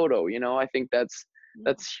one photo, you know. I think that's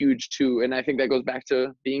huge too. And I think that goes back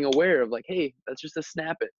to being aware of like, hey, that's just a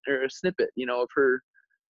snippet, you know, of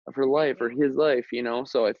her life or his life, you know.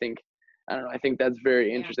 So I think, I don't know, I think that's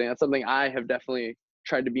very interesting. That's something I have definitely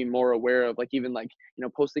tried to be more aware of, like even like, you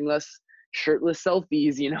know, posting less shirtless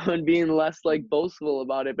selfies, you know, and being less like boastful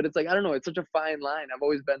about it. But it's like, I don't know, it's such a fine line. I've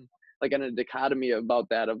always been like in a dichotomy about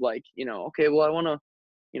that, of like, you know, okay, well, I want to,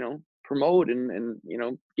 you know, promote and, you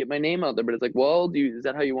know, get my name out there. But it's like, well, is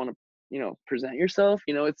that how you want to, you know, present yourself?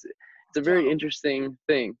 You know, it's a very interesting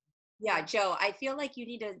thing. Yeah, Joe, I feel like you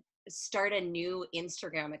need to start a new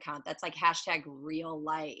Instagram account that's like hashtag real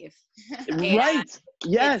life. Right.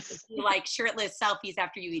 Yes. Like shirtless selfies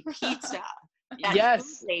after you eat pizza.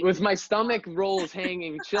 Yes. With my stomach rolls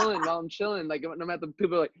hanging, chilling while I'm chilling. Like no matter,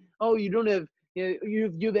 people are like, oh, you don't have,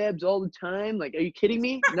 you have abs all the time. Like, are you kidding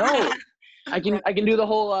me? No. I can do the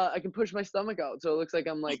whole, I can push my stomach out. So it looks like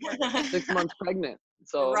I'm like 6 months pregnant.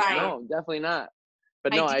 So no, definitely not.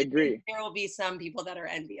 But no, I agree. There will be some people that are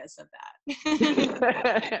envious of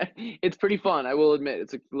that. It's pretty fun, I will admit.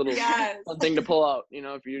 It's a little fun thing to pull out. You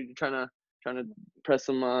know, if you're trying to press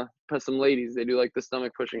some ladies, they do like the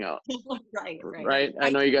stomach pushing out. Right. I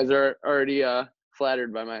know you guys are already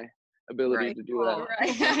flattered by my ability to do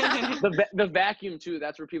that. The vacuum too.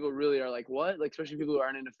 That's where people really are like, what? Like, especially people who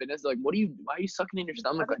aren't into fitness. Like, why are you sucking in your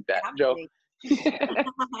stomach like that, Joe?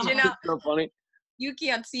 Janelle, so funny. You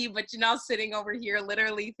can't see, but Janelle's sitting over here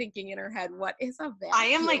literally thinking in her head, what is a vacuum? I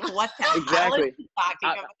am like, what the hell is she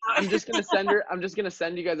talking about? I'm just gonna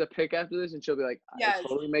send you guys a pic after this, and she'll be like, it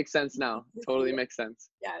totally makes sense now. Totally makes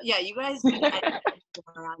sense. Yeah, you guys around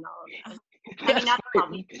all of that. I mean, not that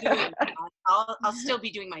I'll be doing that. I'll still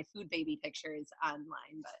be doing my food baby pictures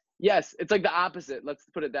online, but yes, it's like the opposite. Let's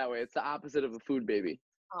put it that way. It's the opposite of a food baby.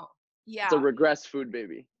 Oh, yeah. It's a regressed food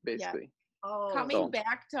baby, basically. Yeah. Coming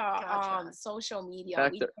back to social media,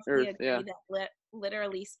 we agree that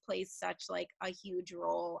literally plays such like a huge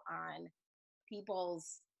role on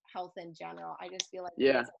people's health in general. I just feel like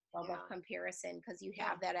there's a level of comparison because you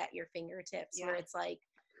have that at your fingertips where it's like,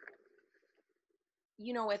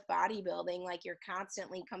 you know, with bodybuilding, like you're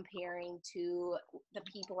constantly comparing to the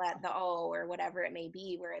people at the O or whatever it may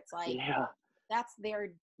be, where it's like, that's their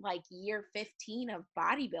like year 15 of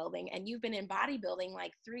bodybuilding, and you've been in bodybuilding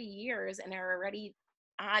like 3 years and are already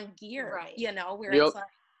on gear, you know, where it's like,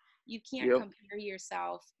 you can't compare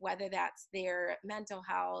yourself, whether that's their mental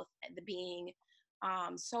health, the being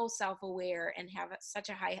so self-aware and have such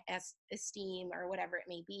a high esteem or whatever it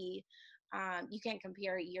may be. You can't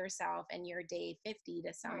compare yourself and your day 50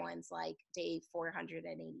 to someone's like day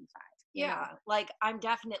 485. Yeah, like I'm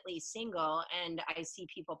definitely single and I see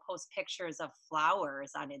people post pictures of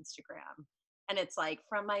flowers on Instagram. And it's like,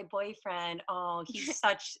 from my boyfriend, oh, he's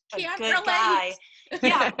such a good guy.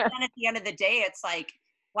 Yeah, but then at the end of the day, it's like,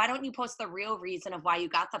 why don't you post the real reason of why you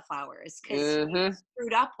got the flowers? Because you Mm-hmm.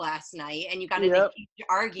 screwed up last night and you got in a Yep. huge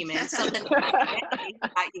argument. So then the next day you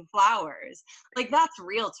got you flowers. Like, that's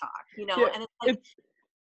real talk, you know? Yeah. And it's like, It's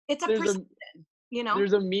it's a there's a perception, you know?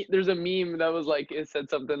 there's a meme that was like, it said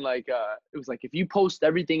something like, it was like, if you post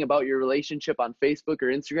everything about your relationship on Facebook or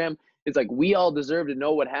Instagram, it's like, we all deserve to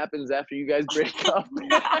know what happens after you guys break up.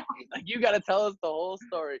 Like, you got to tell us the whole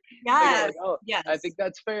story. Yes. Like, oh, I Yes. think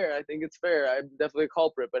that's fair. I think it's fair. I'm definitely a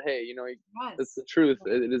culprit, but hey, that's Yes. the truth.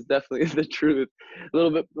 It is definitely the truth. A little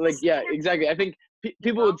bit like, Just yeah, exactly. I think you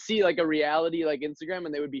people know? would see like a reality like Instagram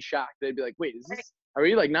and they would be shocked. They'd be like, wait, are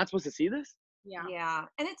we like not supposed to see this? Yeah. Yeah.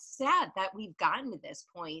 And it's sad that we've gotten to this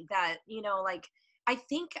point that, you know, like, I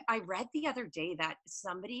think I read the other day that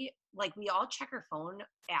somebody, like, we all check our phone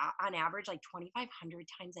on average like 2,500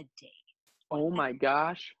 times a day. Oh my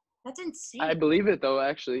gosh. That's I insane. believe it though,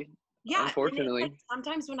 actually. Yeah. And it's like Unfortunately.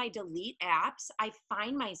 sometimes when I delete apps, I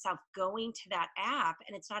find myself going to that app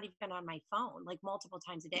and it's not even on my phone, like multiple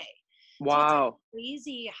times a day. So it's like Wow.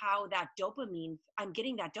 crazy how I'm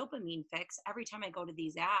getting that dopamine fix every time I go to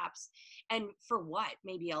these apps. And for what?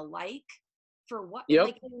 Maybe a like? For what? Yep.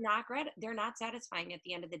 Like, they're not satisfying at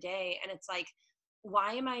the end of the day. And it's like,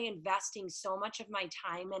 why am I investing so much of my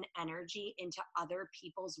time and energy into other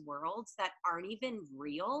people's worlds that aren't even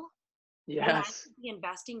real, when I Yes. could be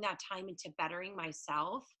investing that time into bettering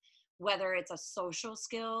myself, whether it's a social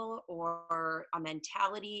skill or a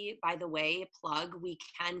mentality? By the way, plug, we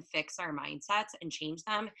can fix our mindsets and change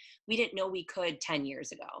them. We didn't know we could 10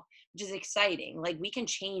 years ago, which is exciting. Like, we can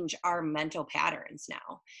change our mental patterns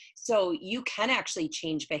now. So you can actually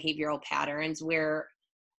change behavioral patterns where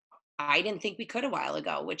I didn't think we could a while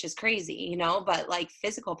ago, which is crazy, you know, but like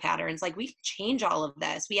physical patterns, like, we can change all of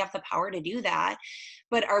this. We have the power to do that.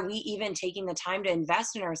 But are we even taking the time to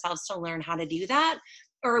invest in ourselves to learn how to do that?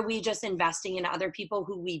 Or are we just investing in other people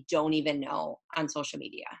who we don't even know on social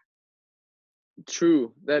media?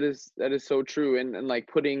 True. That is so true. And like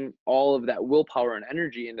putting all of that willpower and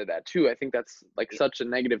energy into that too. I think that's like such a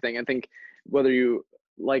negative thing. I think whether you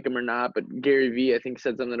like him or not, but Gary Vee, I think,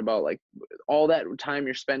 said something about like all that time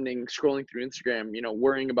you're spending scrolling through Instagram,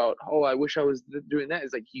 worrying about, oh, I wish I was doing that.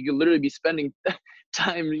 It's like you could literally be spending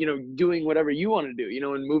time, doing whatever you want to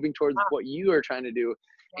do, and moving towards what you are trying to do.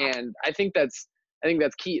 Yeah. And I think that's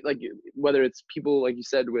key. Like whether it's people, like you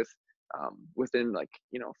said, within like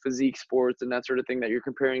physique sports and that sort of thing that you're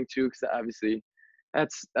comparing to, because obviously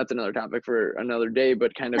that's another topic for another day,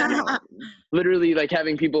 but kind of literally like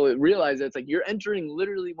having people realize that it's like you're entering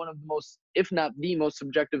literally one of the most, if not the most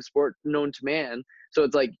subjective sport known to man. So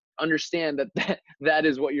it's like understand that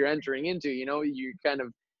is what you're entering into. You kind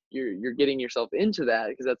of you're getting yourself into that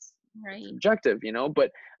because that's Right. subjective.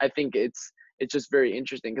 But I think it's just very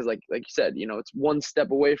interesting because like you said, it's one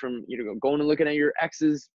step away from going and looking at your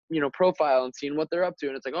ex's profile and seeing what they're up to,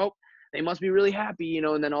 and it's like, oh, they must be really happy,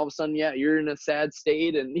 and then all of a sudden, yeah, you're in a sad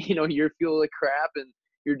state and you're feeling like crap and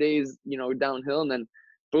your day's downhill, and then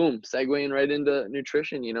boom, segueing right into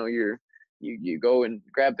nutrition. You go and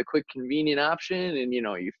grab the quick convenient option, and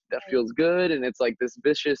that Right. feels good, and it's like this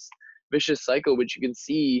vicious cycle, which you can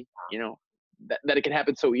see that it can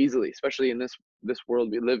happen so easily, especially in this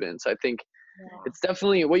world we live in. So I think Yeah. it's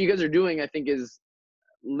definitely what you guys are doing, I think, is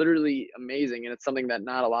literally amazing, and it's something that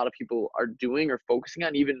not a lot of people are doing or focusing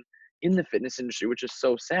on, even in the fitness industry, which is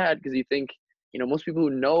so sad because you think most people who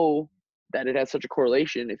know that it has such a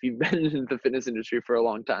correlation, if you've been in the fitness industry for a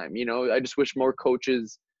long time. I just wish more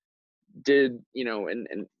coaches did,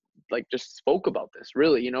 and like just spoke about this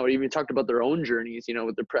really, or even talked about their own journeys,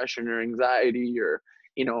 with depression or anxiety, or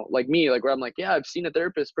like me, like where I'm like, yeah, I've seen a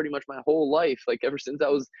therapist pretty much my whole life, like ever since I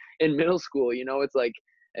was in middle school. It's like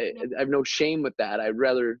I have no shame with that. I'd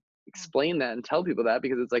rather explain that and tell people that,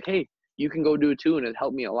 because it's like, hey, you can go do it too, and it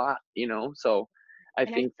helped me a lot. So I And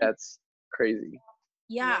I think think, that's crazy.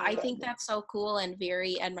 Yeah, yeah, I think that's so cool and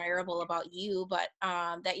very admirable about you, but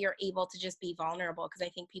that you're able to just be vulnerable, because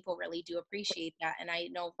I think people really do appreciate that. And I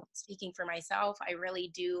know, speaking for myself, I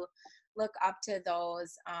really do look up to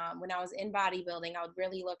those. When I was in bodybuilding, I would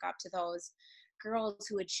really look up to those girls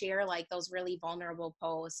who would share like those really vulnerable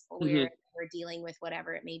posts Hmm. where we're dealing with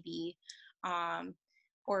whatever it may be. Um,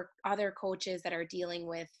 or other coaches that are dealing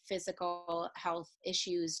with physical health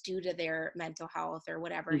issues due to their mental health or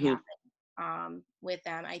whatever Hmm. happened with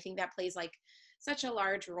them. I think that plays like such a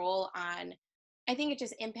large role on, I think it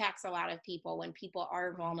just impacts a lot of people when people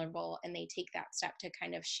are vulnerable and they take that step to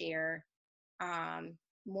kind of share um,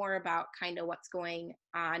 more about kind of what's going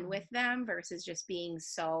on with them versus just being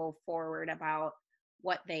so forward about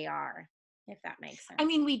what they are. if that makes sense. I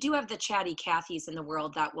mean, we do have the chatty Cathys in the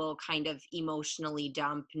world that will kind of emotionally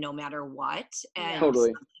dump no matter what. And Totally.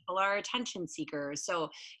 some people are attention seekers. So,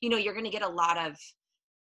 you know, you're going to get a lot of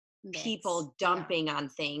people dumping on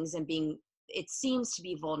things and being, it seems to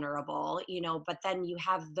be vulnerable, you know, but then you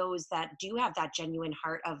have those that do have that genuine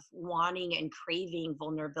heart of wanting and craving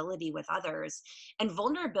vulnerability with others. And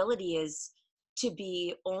vulnerability is to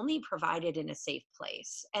be only provided in a safe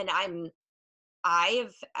place. And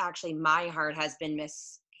I've actually, my heart has been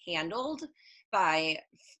mishandled by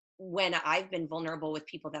when I've been vulnerable with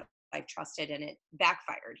people that I've trusted and it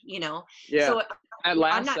backfired, you know? Yeah. So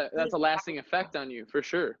I'm not, That's a lasting effect on you for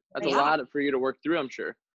sure. That's a Yeah. lot for you to work through, I'm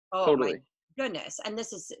sure. Oh Totally. my goodness. And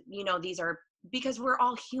this is, you know, these are, because we're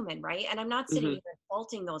all human, right? And I'm not sitting Mhm. here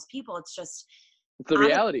faulting those people. It's just, It's the honestly,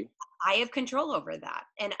 reality. I have control over that.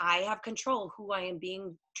 And I have control who I am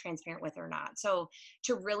being transparent with or not. So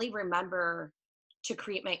to really remember to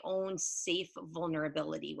create my own safe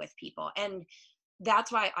vulnerability with people. And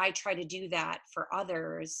that's why I try to do that for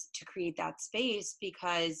others, to create that space,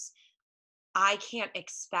 because I can't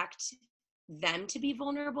expect them to be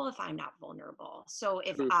vulnerable if I'm not vulnerable. So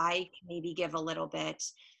if Truth. I can maybe give a little bit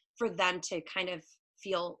for them to kind of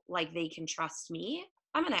feel like they can trust me,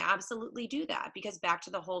 I'm going to absolutely do that, because back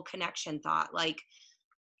to the whole connection thought, like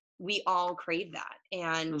we all crave that.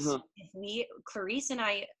 And Uh-huh. if Clarice and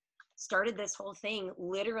I started this whole thing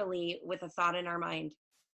literally with a thought in our mind,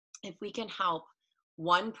 if we can help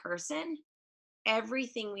one person,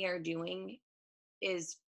 everything we are doing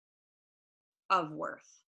is of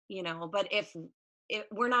worth, you know. But if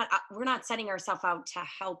we're not setting ourselves out to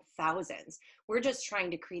help thousands, we're just trying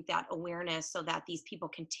to create that awareness so that these people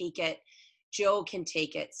can take it. Joe can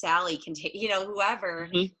take it, Sally can take, you know, whoever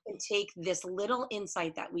Mhm. can take this little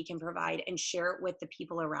insight that we can provide and share it with the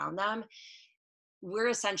people around them. We're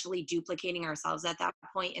essentially duplicating ourselves at that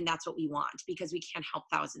point, and that's what we want, because we can't help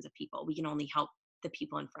thousands of people. We can only help the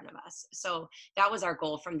people in front of us. So that was our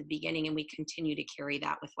goal from the beginning, and we continue to carry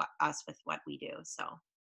that with what we do. So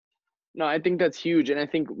No, I think that's huge. And I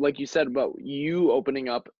think, like you said about you opening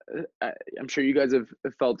up, I'm sure you guys have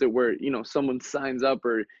felt it where, you know, someone signs up,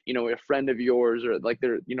 or, you know, a friend of yours, or like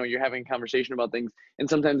they're, you know, you're having a conversation about things. And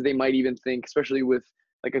sometimes they might even think, especially with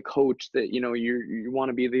like a coach, that, you know, you want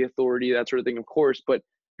to be the authority, that sort of thing, of course. But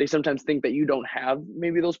they sometimes think that you don't have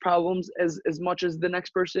maybe those problems as much as the next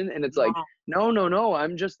person. And it's like, yeah, no,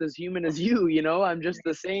 I'm just as human as you, you know, I'm just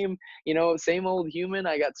the same, you know, same old human.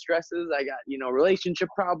 I got stresses, I got, you know, relationship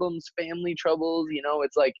problems, family troubles, you know.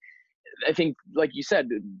 It's like, I think, like you said,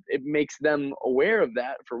 it makes them aware of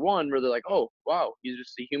that, for one, where they're like, oh, wow, he's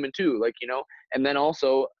just a human too, like, you know. And then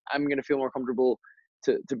also, I'm going to feel more comfortable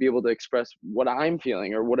to be able to express what I'm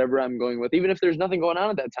feeling or whatever I'm going with, even if there's nothing going on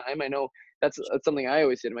at that time. I know that's something I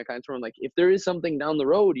always say to my clients, where I'm like, if there is something down the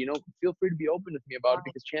road, you know, feel free to be open with me about it,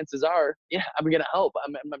 because chances are, yeah, I'm going to help.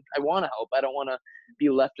 I want to help. I don't want to be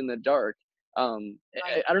left in the dark. right.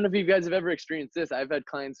 I don't know if you guys have ever experienced this. I've had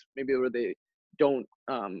clients maybe where they don't,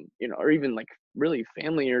 you know, or even like really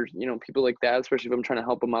family, or, you know, people like that, especially if I'm trying to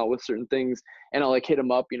help them out with certain things, and I'll like hit them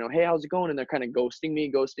up, you know, hey, how's it going? And they're kind of ghosting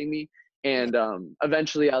me. And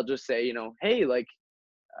eventually I'll just say, you know, hey, like,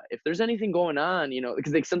 if there's anything going on, you know,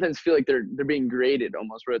 because they sometimes feel like they're being graded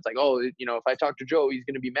almost, where it's like, oh, you know, if I talk to Joe, he's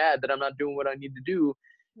going to be mad that I'm not doing what I need to do.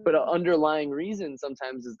 But an underlying reason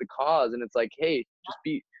sometimes is the cause. And it's like, hey,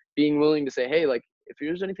 just being willing to say, hey, like, if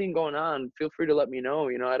there's anything going on, feel free to let me know.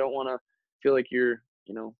 You know, I don't want to feel like you're,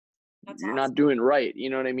 you know, That's you're awesome. not doing right.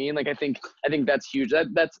 You know what I mean? Like, I think that's huge.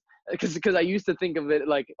 That's because I used to think of it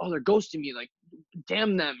like, oh, they're ghosting me, like,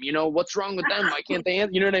 damn them, you know, what's wrong with them? Why can't they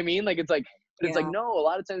answer? You know what I mean? Like, it's like, but it's like, Yeah. no, a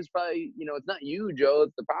lot of times probably, you know, it's not you, Joe,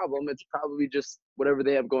 it's the problem. It's probably just whatever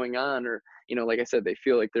they have going on, or, you know, like I said, they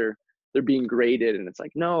feel like they're being graded, and it's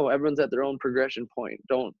like, no, everyone's at their own progression point.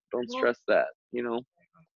 Don't Well, stress that, you know?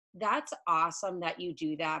 that's awesome that you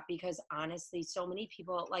do that, because honestly, so many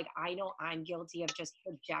people, like, I know I'm guilty of just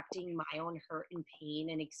projecting my own hurt and pain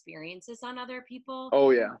and experiences on other people.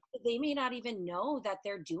 Oh yeah. They may not even know that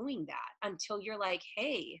they're doing that until you're like,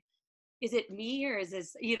 hey, is it me, or is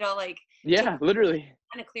this, you know, like, to Yeah, literally.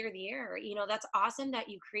 kind of clear the air. You know, that's awesome that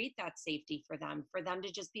you create that safety for them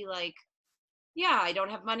to just be like, yeah, I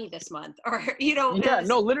don't have money this month, or, you know, Yeah,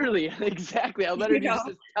 no, literally. Exactly. I'll let her you know,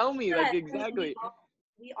 just tell me, yeah, like, I mean, exactly.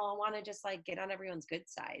 we all want to just like get on everyone's good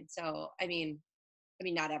side. So, I mean,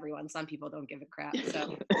 not everyone, some people don't give a crap.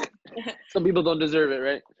 So, Some people don't deserve it,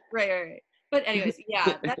 right? right. But anyways,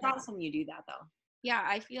 yeah, that's awesome you do that though. Yeah,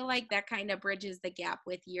 I feel like that kind of bridges the gap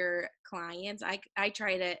with your clients. I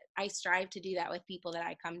strive to do that with people that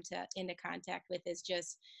I come into contact with, is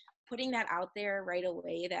just putting that out there right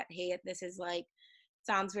away, that, hey, this is like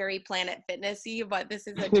sounds very Planet Fitnessy, but this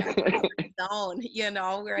is a general zone, you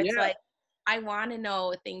know, where it's Yeah. like, I want to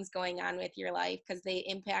know things going on with your life because they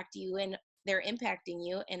impact you and they're impacting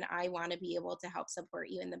you. And I want to be able to help support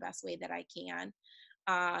you in the best way that I can.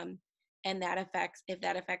 And if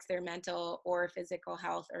that affects their mental or physical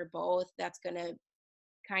health or both, that's going to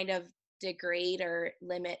kind of degrade or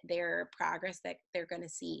limit their progress that they're going to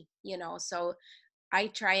see, you know. So I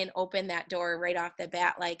try and open that door right off the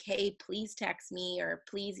bat, like, hey, please text me or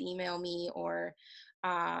please email me, or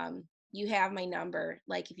you have my number.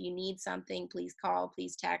 Like, if you need something, please call,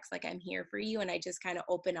 please text. Like, I'm here for you. And I just kind of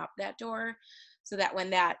open up that door so that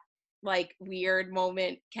when that like weird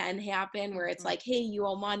moment can happen where it's like, hey, you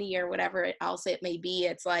owe money or whatever else it may be,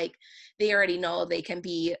 it's like they already know they can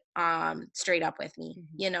be straight up with me,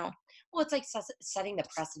 you know. Well, it's like setting the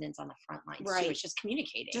precedence on the front lines Right. too. It's just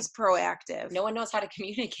communicating. Just proactive. No one knows how to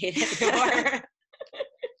communicate anymore.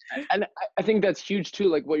 And I think that's huge too,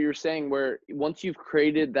 like what you're saying, where once you've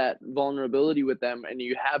created that vulnerability with them and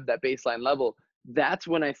you have that baseline level, that's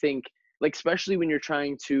when I think, like, especially when you're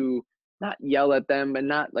trying to not yell at them and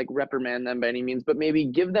not like reprimand them by any means, but maybe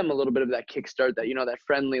give them a little bit of that kickstart, that, you know, that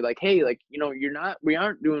friendly, like, hey, like, you know, we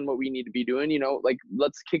aren't doing what we need to be doing, you know, like,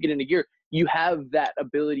 let's kick it into gear. You have that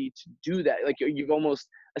ability to do that. Like, you've almost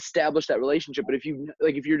established that relationship. But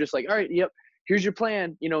if you're just like, all right, yep, here's your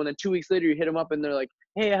plan, you know, and then 2 weeks later you hit them up and they're like,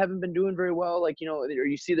 hey, I haven't been doing very well, like, you know, or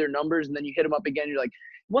you see their numbers and then you hit them up again, you're like,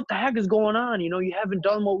 what the heck is going on? You know, you haven't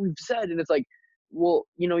done what we've said. And it's like, well,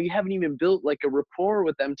 you know, you haven't even built like a rapport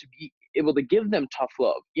with them to be able to give them tough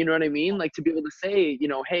love. You know what I mean? Like, to be able to say, you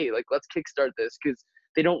know, hey, like, let's kickstart this, because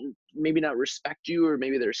they don't maybe not respect you, or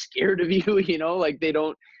maybe they're scared of you, you know, like they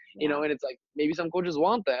don't, you know, and it's like, maybe some coaches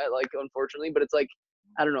want that, like, unfortunately, but it's like,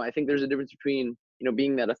 I don't know. I think there's a difference between, you know,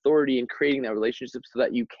 being that authority and creating that relationship so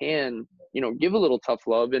that you can, you know, give a little tough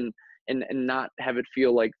love and not have it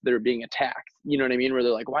feel like they're being attacked. You know what I mean? Where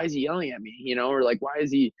they're like, why is he yelling at me? You know, or like, why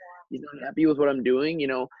is he's not happy with what I'm doing? You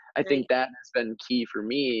know, I think that has been key for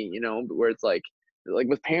me, you know, where it's like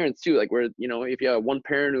with parents too, like where, you know, if you have one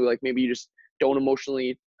parent who like maybe you just don't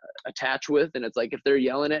emotionally attach with, and it's like, if they're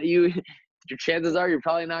yelling at you, your chances are you're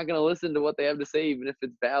probably not going to listen to what they have to say, even if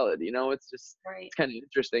it's valid. You know, it's just, it's kind of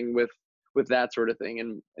interesting with that sort of thing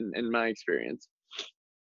in my experience.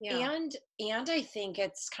 Yeah. And I think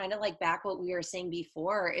it's kind of like back what we were saying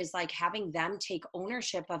before, is like having them take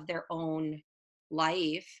ownership of their own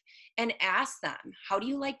life and ask them, how do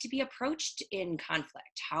you like to be approached in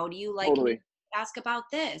conflict? How do you like to ask about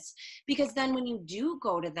this? Because then when you do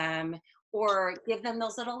go to them or give them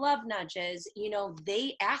those little love nudges, you know,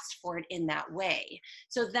 they asked for it in that way.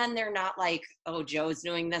 So then they're not like, oh, Joe's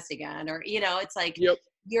doing this again, or, you know, it's like,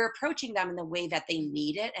 you're approaching them in the way that they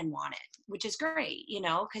need it and want it, which is great, you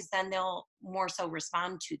know, because then they'll more so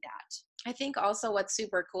respond to that. I think also what's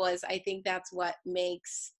super cool is, I think that's what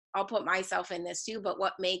makes, I'll put myself in this too, but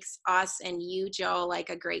what makes us and you, Joe,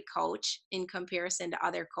 like a great coach in comparison to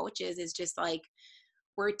other coaches is just like,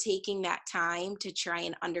 we're taking that time to try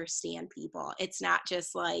and understand people. It's not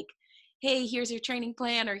just like, hey, here's your training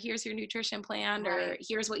plan, or here's your nutrition plan, or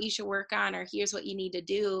here's what you should work on, or here's what you need to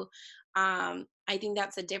do. I think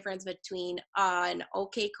that's the difference between an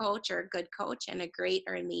okay coach or a good coach and a great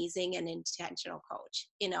or amazing and intentional coach,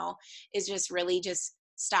 you know, is just really just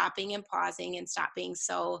stopping and pausing and stop being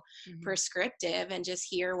so prescriptive and just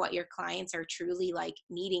hear what your clients are truly like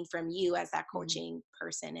needing from you as that coaching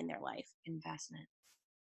person in their life. Investment.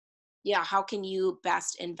 Yeah. How can you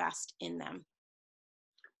best invest in them?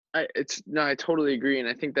 I totally agree. And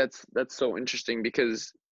I think that's so interesting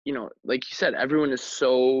because, you know, like you said, everyone is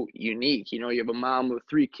so unique. You know, you have a mom with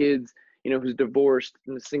 3 kids, you know, who's divorced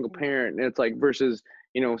and a single parent. And it's like, versus,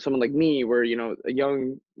 you know, someone like me where, you know, a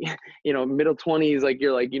young, you know, middle 20s, like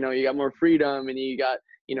you're like, you know, you got more freedom and you got,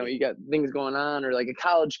 you know, you got things going on, or like a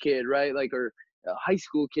college kid, right? Like, or a high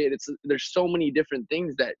school kid. There's so many different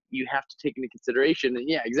things that you have to take into consideration. And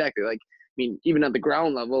yeah, exactly. Like, I mean, even at the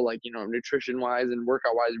ground level, like, you know, nutrition wise and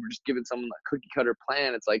workout wise, we're just giving someone a cookie cutter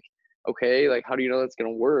plan. It's like, okay, like, how do you know that's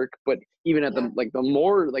going to work? But even at the, like the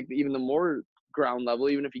more, like even the more ground level,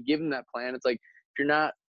 even if you give them that plan, it's like,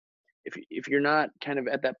 if you're not kind of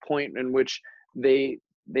at that point in which they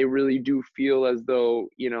really do feel as though,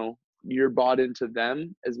 you know, you're bought into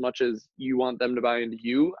them as much as you want them to buy into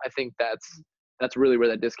you, I think that's really where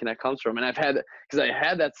that disconnect comes from. And I had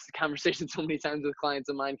that conversation so many times with clients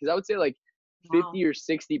of mine, because I would say like 50 or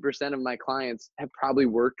 60% of my clients have probably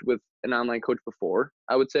worked with an online coach before,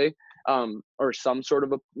 I would say, or some sort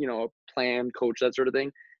of a, you know, a plan coach, that sort of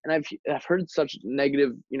thing. And I've heard such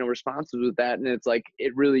negative, you know, responses with that. And it's like,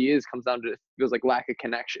 it really comes down to, it feels like lack of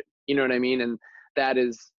connection. You know what I mean? And that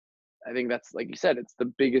is I think that's, like you said, it's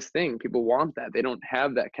the biggest thing. People want that. They don't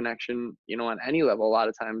have that connection, you know, on any level. A lot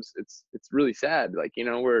of times it's really sad. Like, you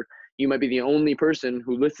know, where you might be the only person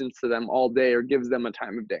who listens to them all day or gives them a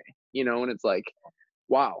time of day, you know, and it's like,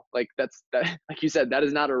 wow, like that, like you said, that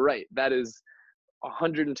is not a right. That is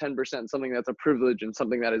 110% something that's a privilege and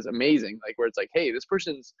something that is amazing. Like, where it's like, hey, this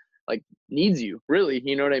person's like needs you, really,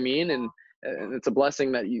 you know what I mean? And it's a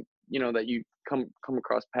blessing that you know, that you come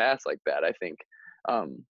across paths like that. I think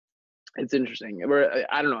it's interesting. Where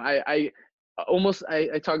I don't know, I almost,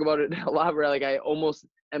 I talk about it a lot, where like I almost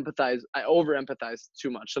empathize, I over empathize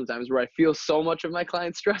too much sometimes, where I feel so much of my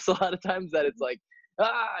client's stress a lot of times that it's like,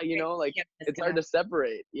 you know, like it's hard to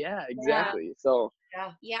separate. Yeah, exactly. So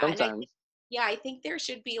Yeah. sometimes. I think there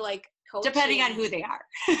should be like coaching. Depending on who they are.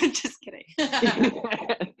 Just kidding.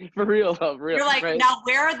 For real though, for real. You're like, right? now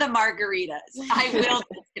where are the margaritas? I will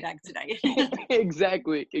disconnect tonight.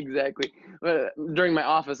 Exactly. During my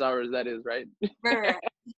office hours, that is, right? Right.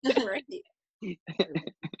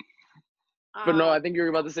 But no, I think you're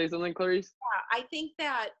about to say something, Clarice. Yeah, I think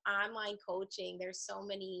that online coaching, there's so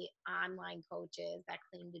many online coaches that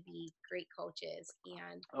claim to be great coaches,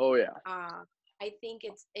 and Oh yeah. I think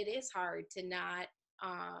it is hard to not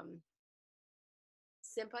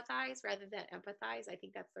sympathize rather than empathize. I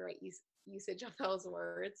think that's the right usage of those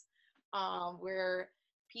words, where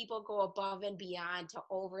people go above and beyond to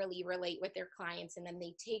overly relate with their clients, and then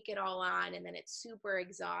they take it all on, and then it's super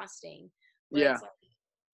exhausting. Where Yeah. it's like,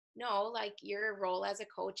 no, like your role as a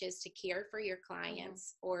coach is to care for your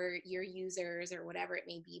clients or your users or whatever it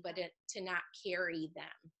may be, but to not carry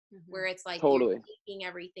them, where it's like Totally. you're taking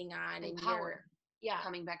everything on and Empower. you're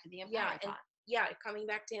Coming back to the empower. coming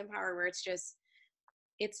back to empower, where it's just,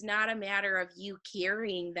 it's not a matter of you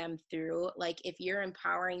carrying them through. Like, if you're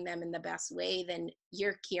empowering them in the best way, then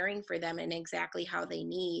you're caring for them in exactly how they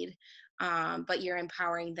need, but you're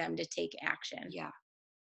empowering them to take action. Yeah.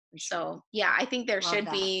 So yeah, I think there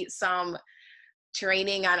should be some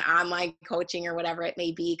training on online coaching or whatever it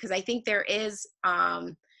may be, because I think there is a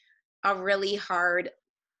really hard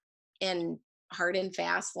and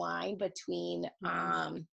fast line between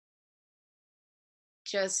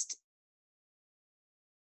just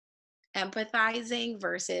empathizing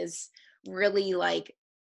versus really like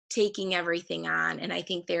taking everything on. And I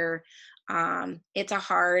think it's a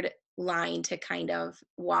hard line to kind of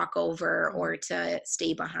walk over or to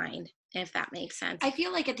stay behind, if that makes sense. I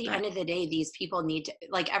feel like at the end of the day, these people need to,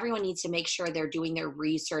 like, everyone needs to make sure they're doing their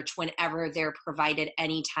research whenever they're provided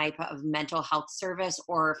any type of mental health service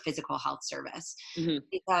or physical health service.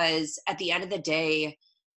 Because at the end of the day,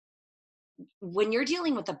 when you're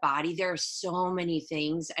dealing with the body, there are so many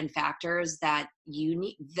things and factors that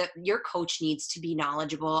your coach needs to be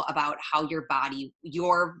knowledgeable about how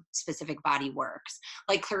your specific body works.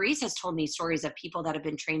 Like Clarice has told me stories of people that have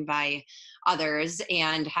been trained by others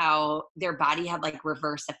and how their body had like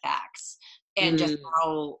reverse effects and just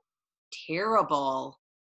how terrible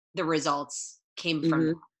the results came from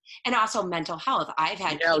them. And also mental health. I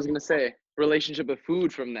was going to say relationship with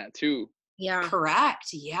food from that too. Yeah. Correct.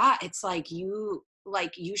 Yeah. It's like you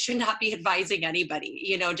should not be advising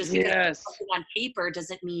anybody, just because something on paper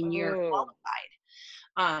doesn't mean you're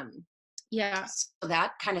qualified. Yeah. So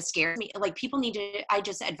that kind of scares me. Like I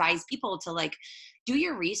just advise people to like do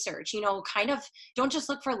your research, kind of don't just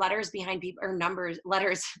look for letters behind people or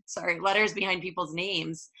letters behind people's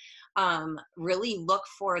names. Really look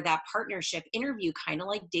for that partnership interview, kind of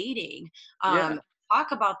like dating.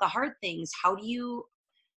 Talk about the hard things.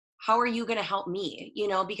 How are you going to help me?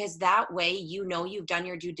 Because that way, you've done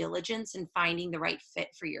your due diligence in finding the right fit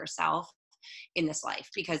for yourself in this life,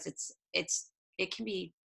 because it can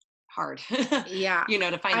be hard, yeah,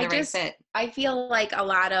 to find the right fit. I feel like a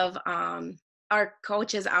lot of our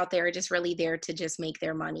coaches out there are just really there to just make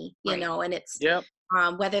their money, you know, and it's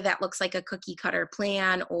whether that looks like a cookie cutter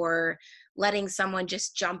plan or letting someone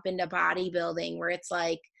just jump into bodybuilding, where it's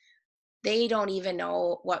like, they don't even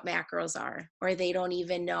know what macros are, or they don't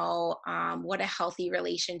even know what a healthy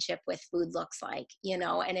relationship with food looks like,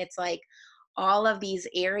 and it's like all of these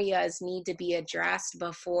areas need to be addressed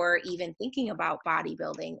before even thinking about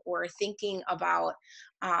bodybuilding or thinking about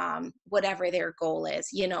whatever their goal is,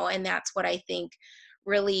 and that's what I think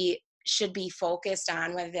really should be focused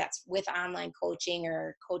on, whether that's with online coaching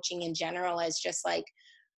or coaching in general, is just like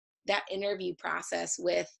that interview process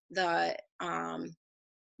with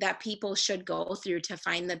that people should go through to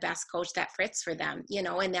find the best coach that fits for them,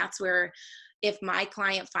 and that's where, if my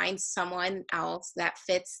client finds someone else that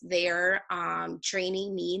fits their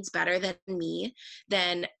training needs better than me,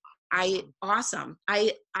 then awesome.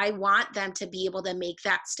 I want them to be able to make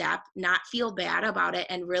that step, not feel bad about it,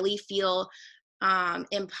 and really feel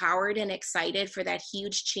empowered and excited for that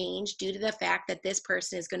huge change due to the fact that this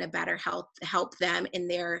person is going to better help them in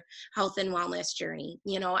their health and wellness journey.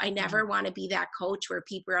 You know, I never want to be that coach where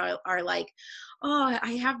people are like, oh,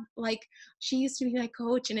 I have like, she used to be my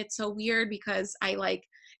coach and it's so weird because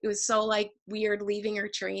it was so like weird leaving her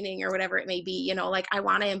training or whatever it may be. You know, like I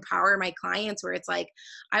want to empower my clients where it's like,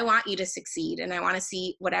 I want you to succeed and I want to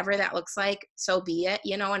see whatever that looks like, so be it,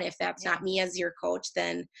 you know, and if that's not me as your coach,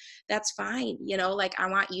 then that's fine. You know, like I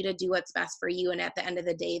want you to do what's best for you. And at the end of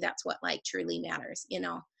the day, that's what like truly matters, you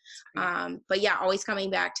know? But yeah, always coming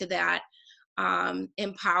back to that,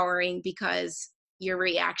 empowering, because your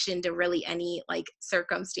reaction to really any like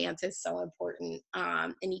circumstance is so important.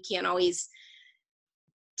 And you can't always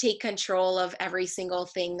take control of every single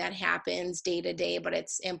thing that happens day to day, but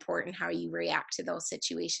it's important how you react to those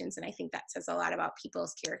situations. And I think that says a lot about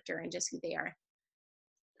people's character and just who they are.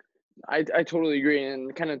 I totally agree.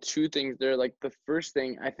 And kind of two things there. Like the first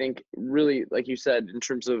thing, I think really, like you said, in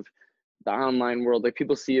terms of the online world, like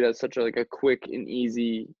people see it as such a quick and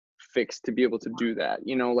easy fix to be able to do that,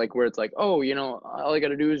 you know, like where it's like, oh, you know, all I got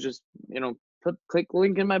to do is just, you know, click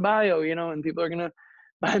link in my bio, you know, and people are going to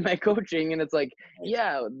buy my coaching. And it's like,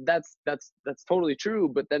 yeah, that's totally true.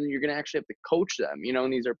 But then you're going to actually have to coach them, you know,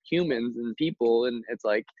 and these are humans and people. And it's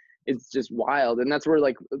like, it's just wild. And that's where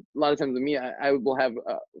like a lot of times with me, I will have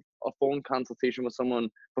a phone consultation with someone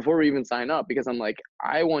before we even sign up, because I'm like,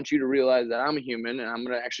 I want you to realize that I'm a human and I'm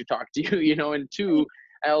going to actually talk to you, you know, and two,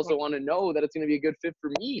 I also want to know that it's going to be a good fit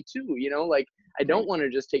for me too, you know, like I don't want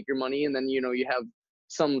to just take your money and then, you know, you have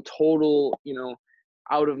some total, you know,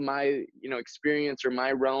 out of my, you know, experience or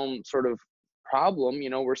my realm sort of problem,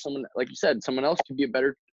 you know, where someone, like you said, someone else could be a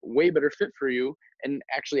way better fit for you and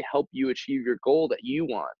actually help you achieve your goal that you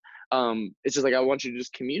want. It's just like, I want you to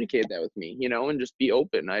just communicate that with me, you know, and just be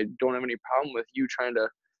open. I don't have any problem with you trying to,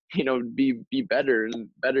 you know, be better and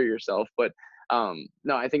better yourself. But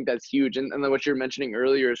no, I think that's huge. And then what you're mentioning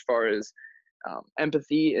earlier, as far as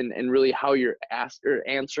empathy and really how you're asked or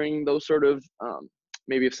answering those sort of,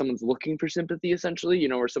 maybe if someone's looking for sympathy, essentially, you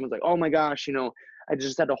know, or someone's like, oh my gosh, you know, I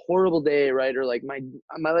just had a horrible day, right? Or like my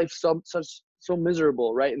life's so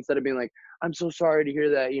miserable, right? Instead of being like, I'm so sorry to hear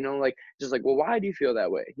that, you know, like just like, well, why do you feel that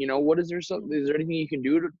way? You know, is there anything you can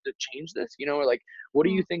do to change this? You know, or like, what do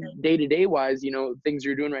you think day to day wise, you know, things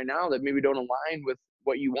you're doing right now that maybe don't align with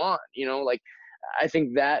what you want, you know, like, I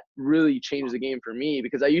think that really changed the game for me,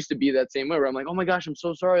 because I used to be that same way where I'm like, oh my gosh, I'm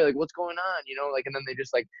so sorry. Like, what's going on? You know, like, and then they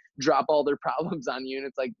just like drop all their problems on you. And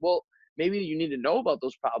it's like, well, maybe you need to know about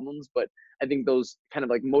those problems. But I think those kind of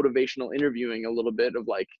like motivational interviewing a little bit of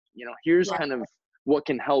like, you know, here's kind of what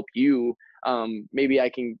can help you. Maybe I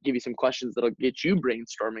can give you some questions that'll get you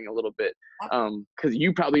brainstorming a little bit. Cause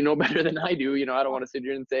you probably know better than I do. You know, I don't want to sit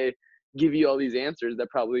here and give you all these answers that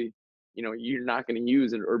probably, you know, you're not going to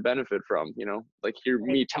use or benefit from, you know, like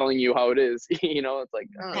me telling you how it is, you know, it's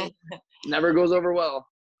like, never goes over well.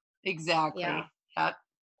 Exactly. Yeah. Yep.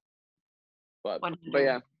 But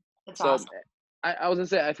yeah, that's awesome. I was gonna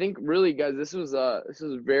say, I think really, guys, this was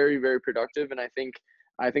very, very productive. And I think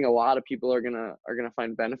a lot of people are gonna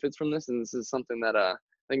find benefits from this. And this is something that, I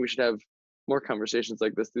think we should have more conversations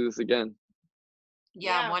like this, do this again.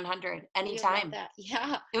 Yeah, 100 anytime.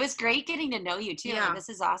 Yeah. It was great getting to know you too. Yeah. This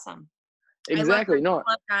is awesome. Exactly. No.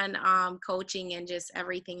 On coaching and just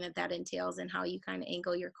everything that entails and how you kind of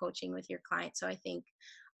angle your coaching with your client. So I think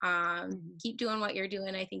keep doing what you're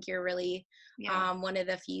doing. I think you're really one of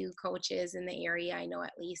the few coaches in the area, I know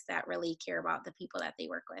at least, that really care about the people that they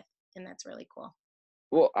work with. And that's really cool.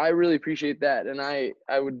 Well, I really appreciate that. And I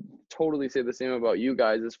would totally say the same about you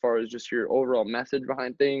guys, as far as just your overall message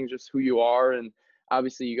behind things, just who you are. And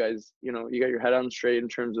obviously you guys, you know, you got your head on straight in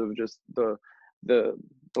terms of just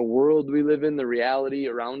the world we live in, the reality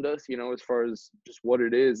around us, you know, as far as just what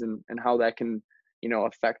it is and how that can, you know,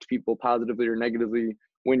 affect people positively or negatively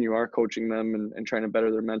when you are coaching them and trying to better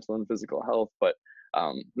their mental and physical health. But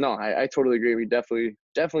no, I totally agree. We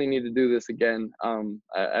definitely need to do this again.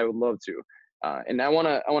 I would love to. And I want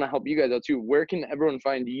to help you guys out too. Where can everyone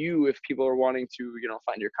find you if people are wanting to, you know,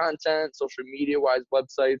 find your content, social media wise,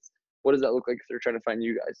 websites? What does that look like if they're trying to find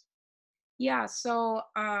you guys? Yeah. So,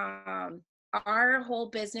 our whole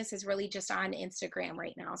business is really just on Instagram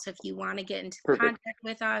right now. So if you want to get into contact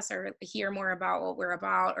with us or hear more about what we're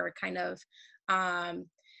about, or kind of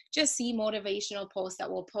just see motivational posts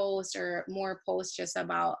that we'll post, or more posts just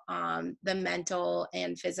about the mental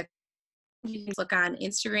and physical, you can look on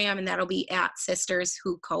Instagram, and that'll be at Sisters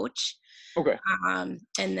Who Coach. Okay. And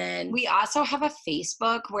then we also have a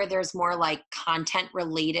Facebook where there's more like content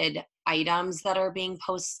related items that are being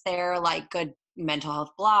posted there, like good mental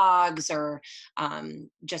health blogs, or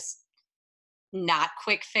just not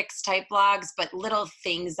quick fix type blogs, but little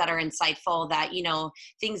things that are insightful that, you know,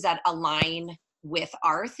 things that align with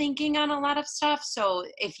our thinking on a lot of stuff. So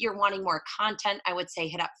if you're wanting more content, I would say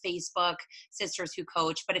hit up Facebook, Sisters Who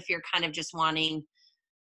Coach. But if you're kind of just wanting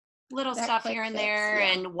little That stuff quick here and fix, there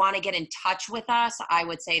yeah. and want to get in touch with us, I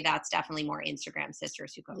would say that's definitely more Instagram,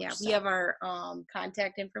 Sisters Who Coach. Yeah, So. we have our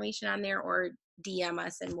contact information on there, or DM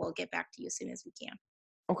us and we'll get back to you as soon as we can.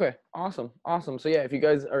 Okay, awesome. So yeah, if you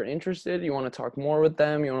guys are interested, you want to talk more with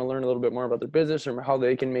them, you want to learn a little bit more about their business or how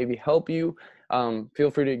they can maybe help you, feel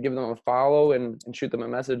free to give them a follow and shoot them a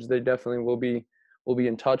message. They definitely will be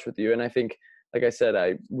in touch with you. And I think, like I said,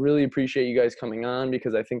 I really appreciate you guys coming on,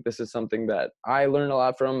 because I think this is something that I learned a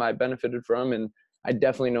lot from, I benefited from, and I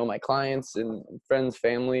definitely know my clients and friends,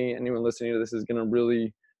 family, anyone listening to this is going to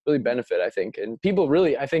really benefit, I think. And people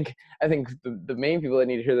really, I think the main people that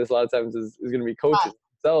need to hear this a lot of times is going to be coaches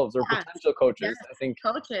themselves, or potential coaches. Yes. I think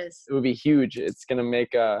Coaches. it would be huge. It's going to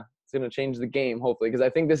make it's going to change the game, hopefully, because I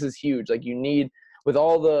think this is huge. Like, you need, with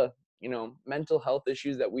all the, you know, mental health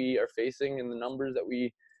issues that we are facing and the numbers that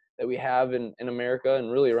we have in America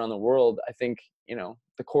and really around the world, I think, you know,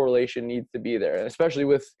 the correlation needs to be there, and especially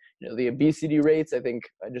with, you know, the obesity rates. I think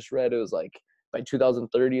I just read it was like by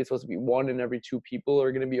 2030, it's supposed to be 1 in every 2 people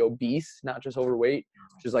are going to be obese, not just overweight,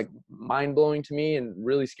 which is like mind blowing to me and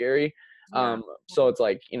really scary. So it's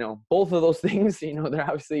like, you know, both of those things, you know, they're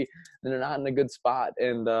not in a good spot,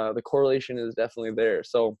 and the correlation is definitely there.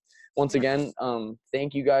 So once again,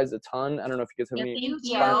 thank you guys a ton. I don't know if you guys have any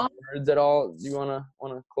final words at all. Do you want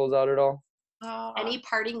to close out at all? Any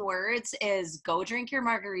parting words is go drink your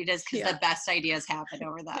margaritas, because the best ideas happen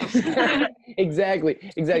over them. Exactly.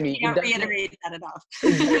 You can't reiterate that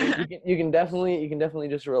enough. You can definitely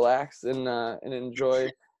just relax and enjoy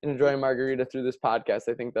a margarita through this podcast.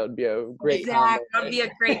 I think that would be a great combo. That would be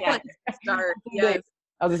a great place to start. Yes.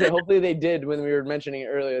 I was gonna say, hopefully they did when we were mentioning it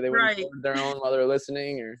earlier. They wouldn't hold their own while they're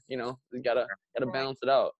listening, or, you know, you gotta balance it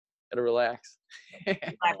out. Gotta relax.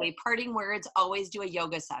 Exactly. Parting words, always do a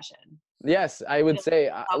yoga session. Yes, I would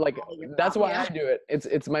say, like, that's why I do it.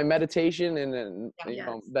 It's my meditation and you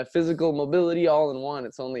know, that physical mobility all in one.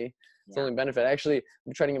 It's only benefit. Actually,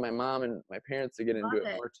 I'm trying to get my mom and my parents to get into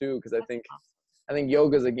it more too, because I think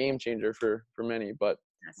yoga is a game changer for many. But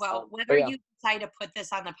well, whether you decide to put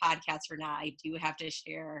this on the podcast or not, I do have to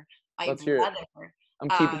share my brother. I'm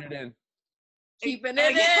keeping it in. Keeping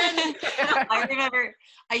it in. I remember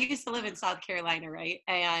I used to live in South Carolina, right?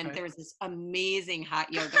 And there was this amazing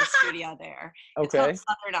hot yoga studio there. It's called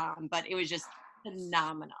Southern On, but it was just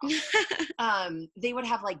phenomenal. They would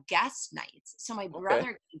have like guest nights. So my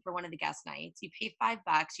brother came for one of the guest nights. You pay $5,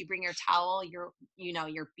 you bring your towel,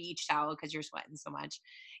 your beach towel, because you're sweating so much,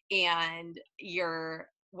 and your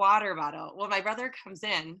water bottle. Well, my brother comes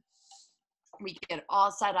in, we get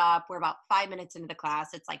all set up. We're about 5 minutes into the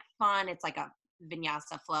class. It's like fun. It's like a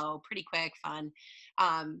vinyasa flow, pretty quick, fun.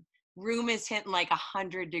 Room is hitting like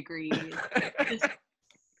 100 degrees.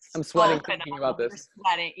 I'm sweating thinking about this.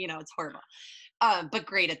 Sweating, you know, it's horrible. But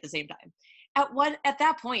great at the same time. At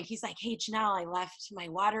that point, he's like, "Hey, Janelle, I left my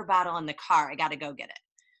water bottle in the car. I got to go get it."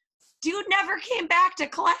 Dude never came back to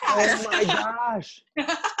class. Oh my gosh.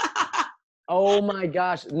 Oh my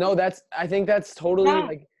gosh. No, I think that's totally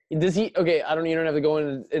like, does he, okay, you don't have to go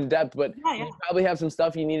in depth, but you probably have some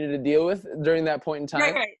stuff you needed to deal with during that point in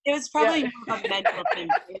time. Right. It was probably more of a mental thing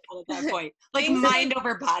at that point. Like mind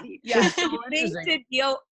over body. Yeah.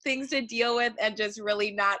 Things to deal with, and just really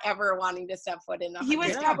not ever wanting to step foot in. He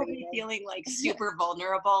was probably feeling like super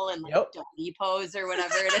vulnerable and like doggy pose or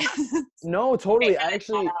whatever it is. No, totally. I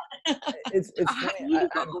actually, it's funny.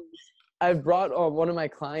 I've brought one of my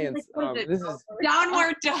clients. This is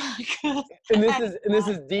downward dog. and this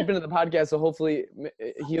is deep into the podcast, so hopefully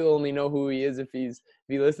he'll only know who he is if he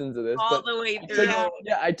listens to this. All the way through.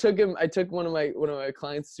 I took one of my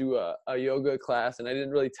clients to a yoga class, and I didn't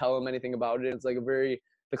really tell him anything about it. It's like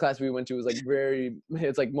the class we went to was like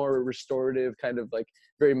it's like more restorative, kind of like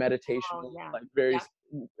very meditational, like very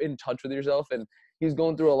in touch with yourself. And he was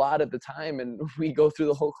going through a lot at the time, and we go through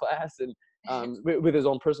the whole class, and with his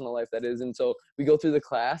own personal life, that is. And so we go through the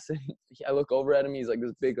class, and I look over at him. He's like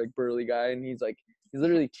this big, like burly guy, and he's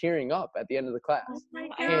literally tearing up at the end of the class.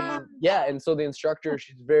 And so the instructor,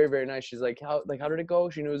 she's very, very nice. She's like, how did it go?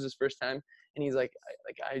 She knew it was his first time, and he's like,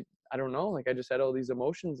 I don't know, like I just had all these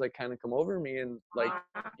emotions like kind of come over me, and like,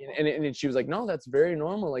 and she was like, no, that's very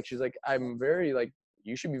normal. Like, she's like, I'm very like,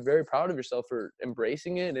 you should be very proud of yourself for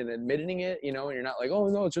embracing it and admitting it, you know, and you're not like, oh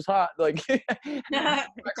no, it's just hot. Like,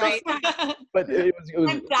 right. But it was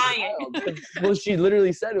I'm dying. Well, she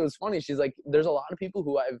literally said, it was funny. She's like, there's a lot of people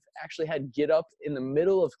who I've actually had get up in the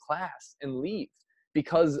middle of class and leave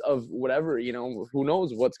because of whatever, you know, who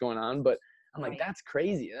knows what's going on. But I'm like, Right. that's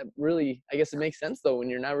crazy. That really, I guess it makes sense though, when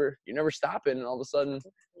you're never stopping, and all of a sudden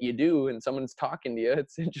you do, and someone's talking to you.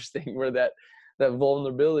 It's interesting where that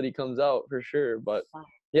vulnerability comes out for sure. But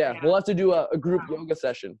yeah, we'll have to do a group yoga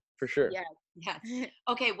session for sure. Yes.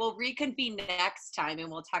 Okay, we'll reconvene next time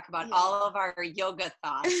and we'll talk about all of our yoga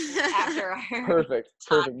thoughts after our Perfect.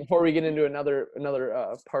 Before we get into another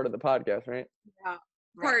part of the podcast, right? Yeah.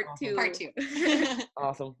 Right. Part two.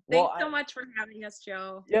 Awesome. Thanks so much for having us,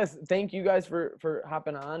 Joe. Yes, thank you guys for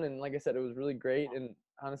hopping on, and like I said, it was really great, and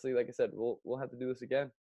honestly, like I said, we'll have to do this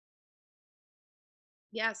again.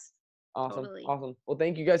 Yes. Awesome. Totally. Awesome. Well,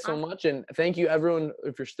 thank you guys so much, and thank you everyone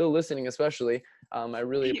if you're still listening, especially. I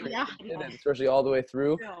really appreciate it, and especially all the way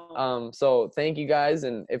through. So thank you guys,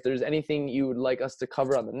 and if there's anything you would like us to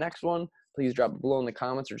cover on the next one, please drop it below in the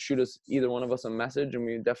comments or shoot us, either one of us, a message, and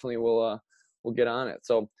we definitely will we'll get on it.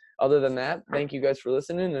 So other than that, thank you guys for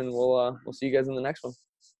listening, and we'll see you guys in the next one.